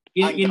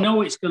 You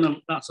know it's going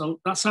to, that's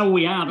how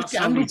we are. That's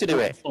how we to do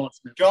it.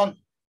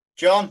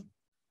 John,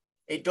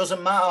 it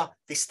doesn't matter.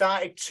 They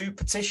started 2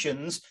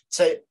 petitions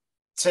to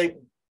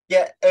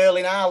get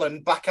Erling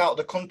Haaland back out of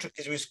the country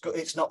because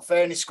it's not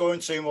fair and he's scoring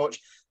too much.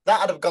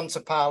 That would have gone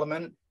to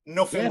Parliament.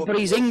 Nothing. Yeah, but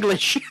he's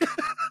English. You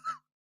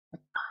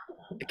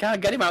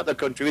can't get him out of the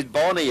country. He's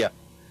born here.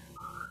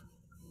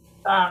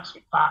 That's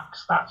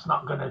facts. That's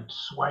not going to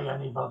sway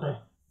anybody.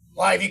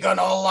 Why have you gone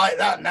all like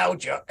that now,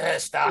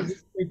 Stan?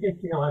 It's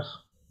ridiculous.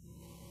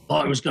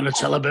 Thought I was going to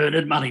tell a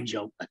Bernard Manning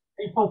joke.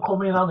 People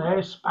come in on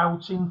here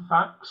spouting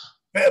facts.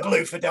 Bit of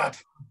blue for Dad.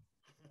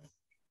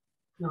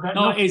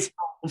 No, it is.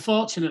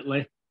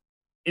 Unfortunately,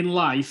 in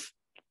life,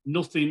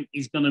 nothing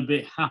is going to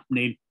be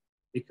happening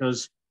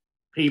because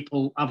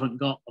people haven't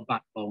got a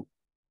backbone.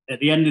 At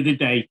the end of the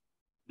day,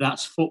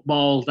 that's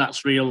football,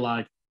 that's real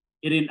life.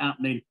 It ain't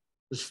happening.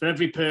 Because for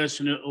every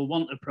person that will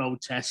want to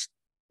protest,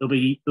 there'll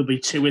be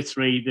 2 or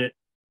 3 that,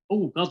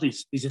 oh, God,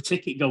 there's a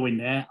ticket going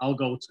there, I'll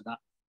go to that.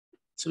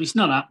 So it's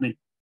not happening.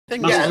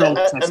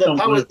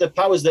 The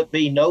powers that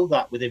be know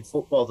that within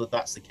football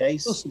that's the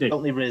case,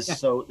 don't they, Riz? Yeah.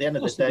 So at the end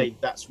of the day,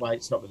 that's why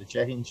it's not going to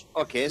change.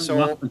 Okay,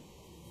 so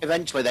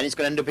eventually then it's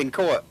going to end up in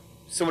court.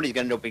 Somebody's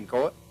going to end up in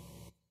court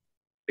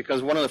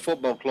because one of the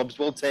football clubs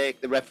will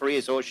take the referee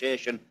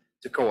association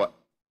to court.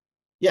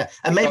 Yeah,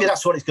 and maybe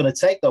that's what it's going to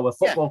take, though, a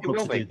football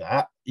club to do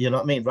that, you know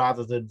what I mean,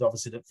 rather than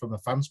obviously from a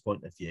fan's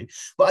point of view.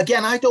 But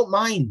again, I don't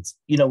mind,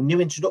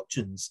 new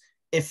introductions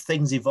if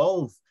things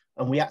evolve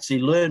and we actually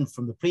learn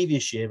from the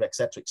previous year, et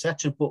cetera,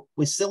 but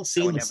we're still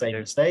seeing the same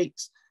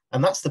mistakes.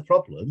 And that's the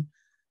problem.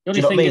 The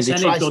only thing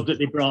that's any good that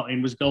they brought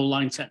in was goal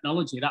line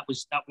technology. That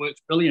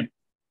works brilliant.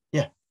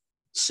 Yeah.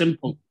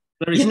 Simple.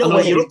 You know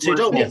what you're up to,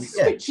 don't you?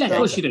 Yeah, of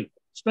course you do.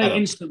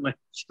 Instantly,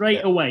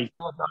 straight away,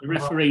 the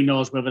referee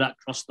knows whether that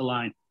crossed the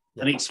line.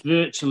 Yeah. And it's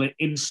virtually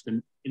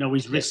instant,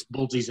 his wrist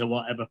buddies or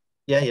whatever.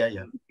 Yeah.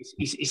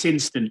 It's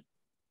instant.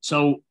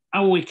 So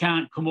how we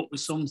can't come up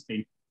with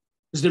something,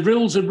 because the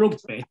rules of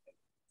rugby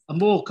are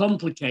more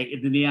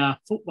complicated than they are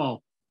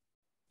football.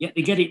 Yet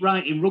they get it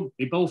right in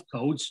rugby, both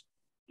codes,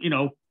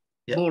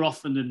 more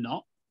often than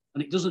not.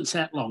 And it doesn't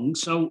take long.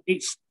 So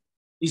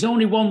there's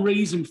only one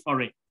reason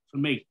for it, for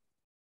me.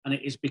 And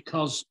it is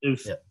because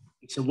of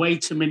it's a way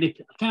to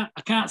manipulate. I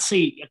can't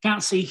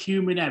see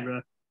human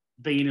error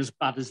being as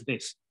bad as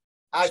this.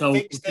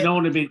 There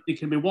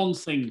can be one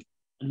thing,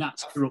 and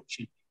that's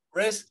corruption.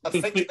 Riz, I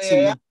fixed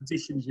VAR.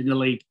 Positions in the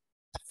league.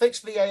 I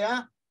fixed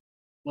VAR.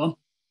 What?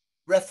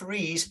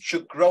 Referees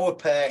should grow a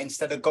pair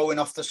instead of going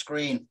off the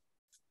screen.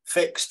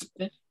 Fixed.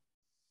 Yeah.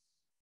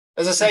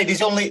 As I say,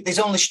 there's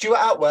only Stuart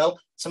Atwell,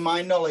 to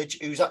my knowledge,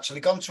 who's actually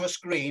gone to a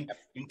screen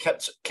and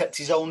kept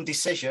his own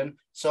decision.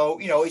 So,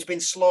 he's been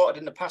slaughtered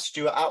in the past,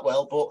 Stuart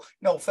Atwell, but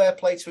fair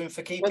play to him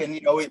for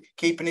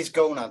keeping his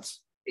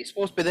gonads. It's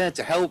supposed to be there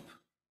to help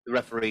the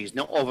referees,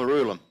 not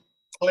overrule them.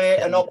 Clear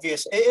and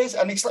obvious. It is,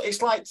 and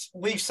it's like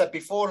we've said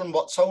before, and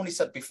what Tony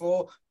said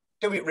before.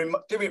 Do it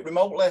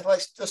remotely.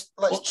 Let's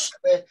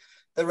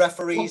the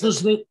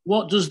referees.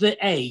 What does the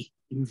A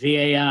in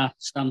VAR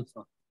stand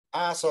for?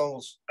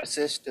 Arseholes.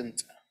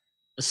 Assistant.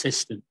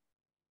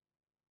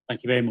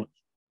 Thank you very much.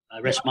 I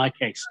rest my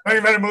case. Thank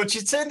you very much.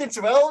 You turned into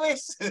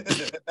Elvis.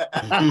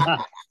 Thank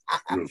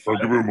you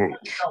very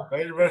much.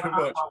 Thank you very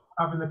much.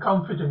 Having the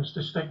confidence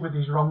to stick with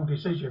his wrong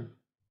decision.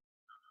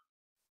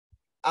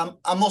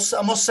 I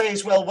must say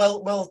as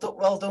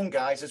well done,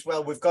 guys. As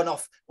well, we've gone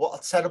off. What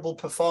a terrible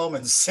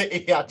performance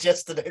City had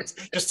yesterday.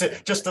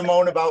 Just to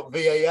moan about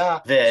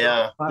VAR.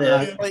 VAR.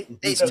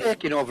 It's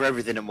taking over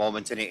everything at the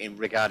moment in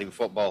regarding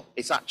football.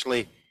 It's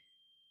actually,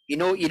 you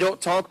don't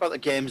talk about the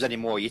games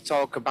anymore. You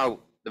talk about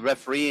the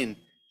refereeing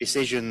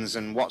decisions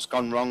and what's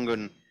gone wrong,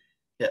 and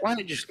why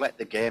not just let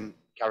the game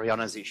carry on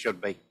as it should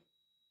be?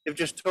 They've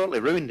just totally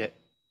ruined it.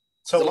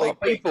 There's a lot of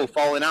people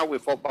falling out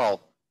with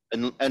football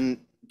and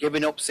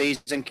giving up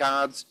season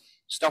cards,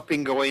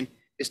 stopping going.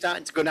 They're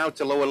starting to go now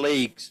to lower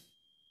leagues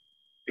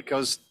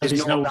because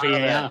there's no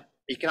VAR.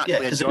 You can actually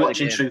because they're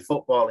watching true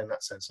football in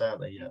that sense,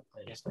 aren't they? Yeah,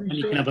 and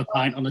you can have a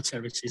pint on the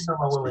terraces.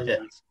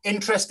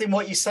 Interesting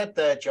what you said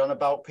there, John,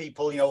 about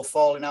people,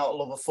 falling out of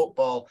love of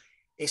football.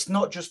 It's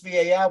not just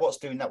VAR what's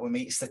doing that with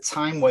me; it's the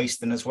time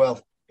wasting as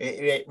well.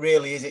 It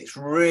really is. It's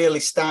really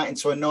starting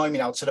to annoy me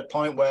now to the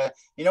point where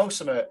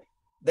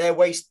they're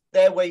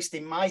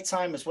wasting my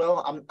time as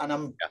well.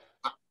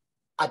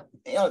 I've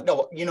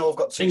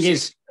got two.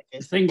 The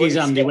thing is,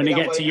 Andy, when you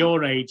get to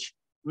your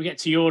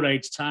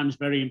age, time's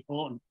very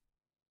important.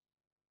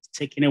 It's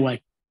ticking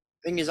away.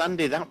 Thing is,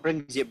 Andy, that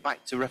brings it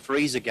back to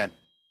referees again.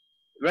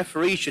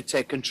 Referees should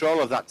take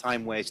control of that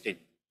time wasted,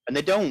 and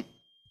they don't.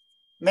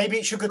 Maybe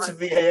it should go to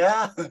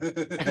VAR.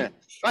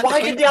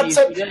 Why did they have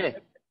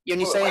to?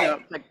 You're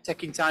saying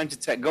taking time to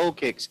take goal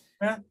kicks.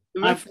 Yeah.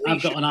 I've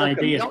got an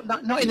idea.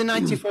 Not in the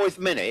 94th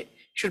minute.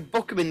 Should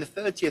book them in the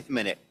 30th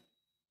minute.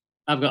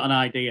 I've got an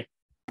idea.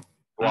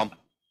 Go on.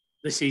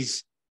 This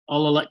is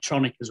all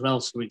electronic as well,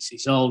 so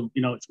it's all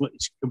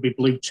it could be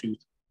Bluetooth.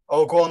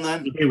 Oh, go on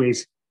then.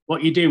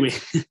 What you do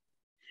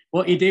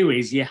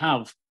is you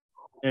have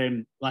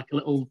like a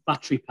little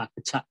battery pack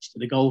attached to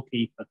the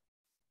goalkeeper,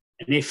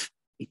 and if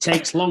it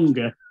takes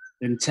longer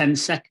than 10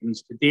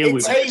 seconds to deal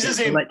with it,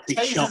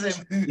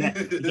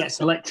 he gets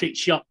electric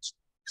shocks.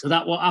 So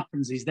that what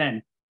happens is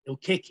then he'll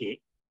kick it,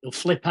 he'll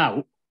flip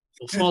out,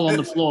 he'll fall on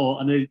the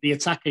floor, and the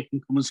attacker can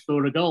come and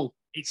score a goal.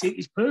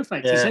 It's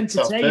perfect. Yeah, it's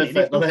entertaining.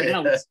 It's nothing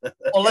else.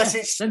 Unless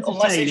it's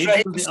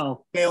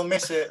he'll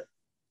miss it.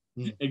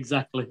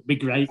 Exactly. Be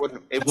great.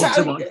 It's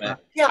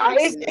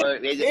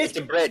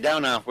to break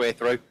down halfway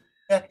through.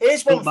 Yeah,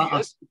 here's one for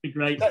you. Be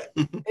great.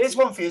 Here's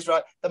one for you,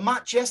 right? The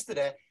match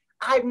yesterday,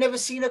 I've never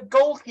seen a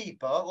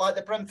goalkeeper like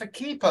the Brentford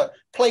keeper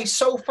play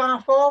so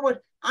far forward.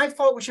 I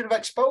thought we should have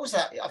exposed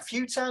that a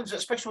few times,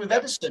 especially with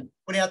Edison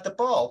when he had the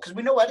ball, because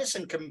we know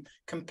Edison can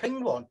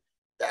ping one.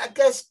 I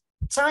guess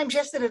times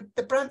yesterday,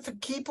 the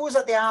Brentford keeper was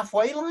at the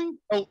halfway line.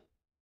 Well,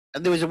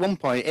 and there was at one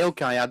point,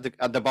 Ilkay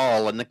had the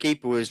ball, and the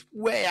keeper was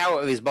way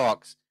out of his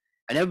box,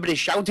 and everybody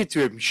shouted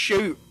to him,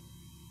 "Shoot!"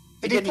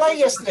 Did he play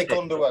yesterday,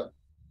 Gundogan?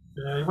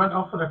 Yeah, he went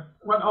off for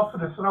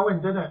the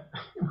throw-in, didn't it?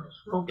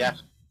 Yeah.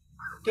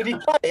 Did he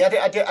play?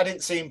 I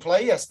didn't see him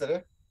play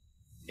yesterday.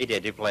 He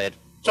did. He played.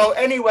 So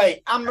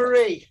anyway,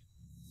 Anne-Marie,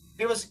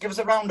 give us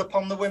a roundup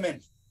on the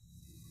women.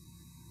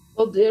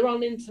 Well, they're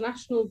on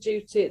international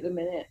duty at the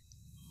minute,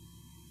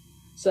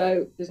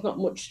 so there's not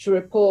much to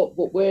report.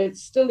 But we're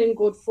still in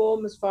good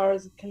form as far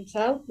as I can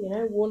tell.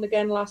 Won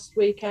again last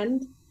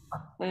weekend.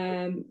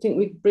 I think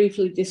we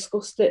briefly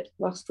discussed it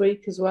last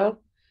week as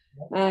well.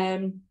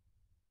 And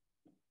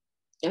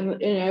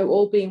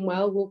all being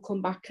well, we'll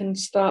come back and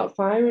start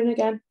firing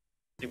again.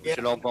 I think we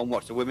should all go and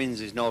watch the women's.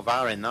 There's no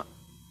VAR in that.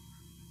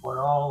 We're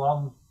all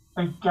on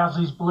Big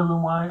Gazzy's blue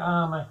and white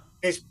army.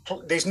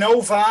 There's no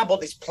VAR,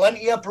 but there's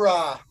plenty of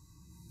bra.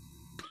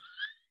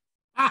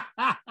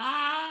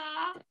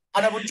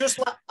 And I would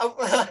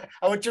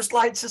just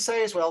like to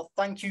say as well,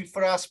 thank you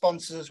for our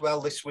sponsors as well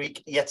this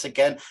week, yet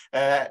again.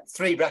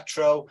 3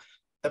 Retro,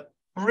 the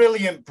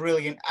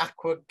brilliant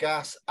Aqua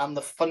Gas, and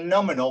the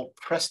phenomenal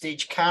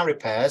Prestige Car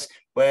Repairs,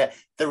 where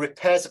the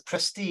repairs are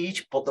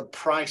prestige, but the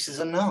prices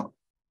are not.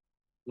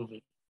 Love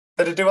it.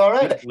 Did I do all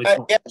right?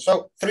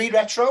 So 3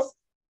 Retro.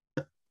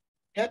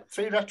 Yeah,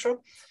 3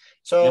 Retro.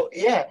 So,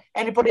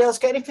 anybody else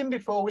get anything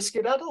before we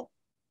skedaddle?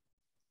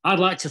 I'd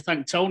like to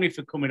thank Tony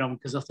for coming on,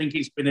 because I think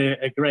it's been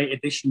a great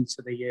addition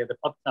to the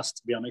podcast,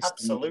 to be honest.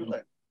 Absolutely.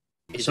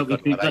 So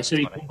let's see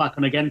you come back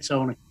on again,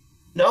 Tony.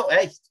 No,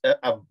 hey,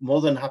 I'm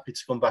more than happy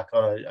to come back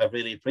on. I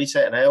really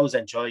appreciate it, and I always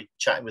enjoy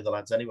chatting with the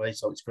lads anyway,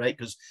 so it's great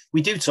because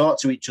we do talk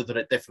to each other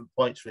at different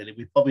points, really.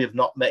 We probably have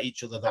not met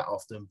each other that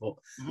often, but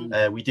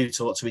we do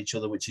talk to each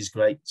other, which is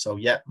great. So,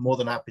 more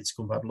than happy to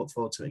come back. Look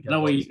forward to it again.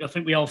 No, I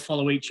think we all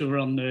follow each other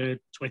on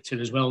Twitter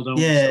as well, don't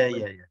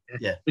we?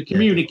 Yeah. We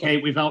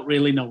communicate without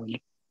really knowing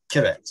it.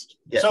 Correct.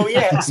 Yeah.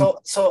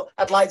 So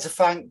I'd like to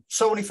thank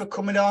Sony for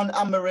coming on,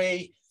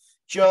 Anne-Marie,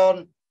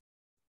 John,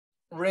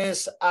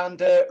 Riz,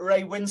 and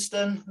Ray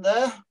Winston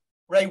there.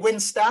 Ray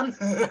Winston.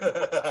 You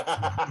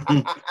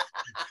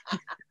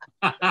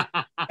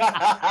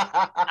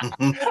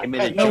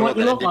know what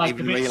you look like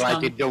a bit, Stan?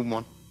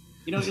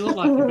 You know what you look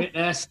like a bit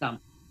there, Stan?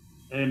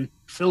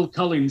 Phil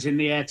Collins in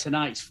the Air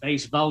Tonight's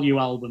Face Value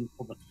album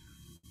cover.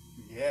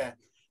 Yeah.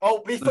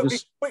 Oh,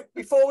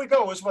 before we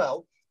go as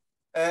well,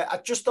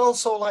 I'd just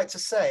also like to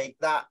say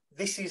that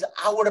this is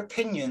our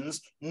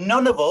opinions.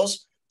 None of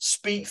us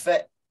speak for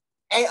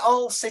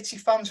all City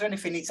fans or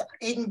anything. It's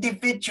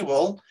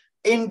individual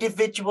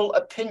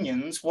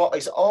opinions. What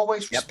is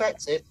always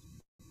respected.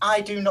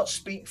 I do not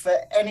speak for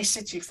any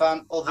City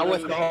fan other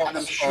than me, and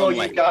I'm sure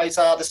you guys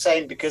are the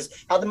same,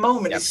 because at the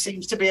moment it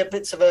seems to be a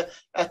bit of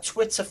a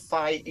Twitter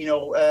fight.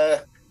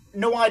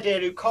 No idea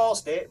who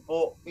caused it,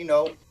 but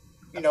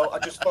I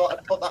just thought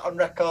I'd put that on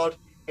record.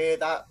 Hear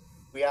that?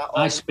 We are.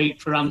 I speak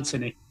for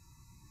Anthony.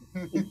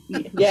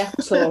 Yeah,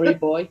 sorry,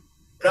 boy.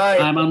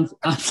 Right. I'm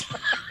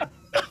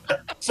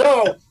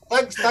So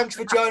thanks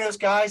for joining us,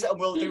 guys, and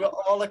we'll do it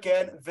all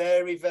again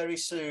very, very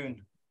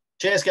soon.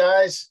 Cheers,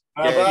 guys.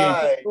 Bye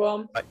bye.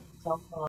 Everyone. Bye.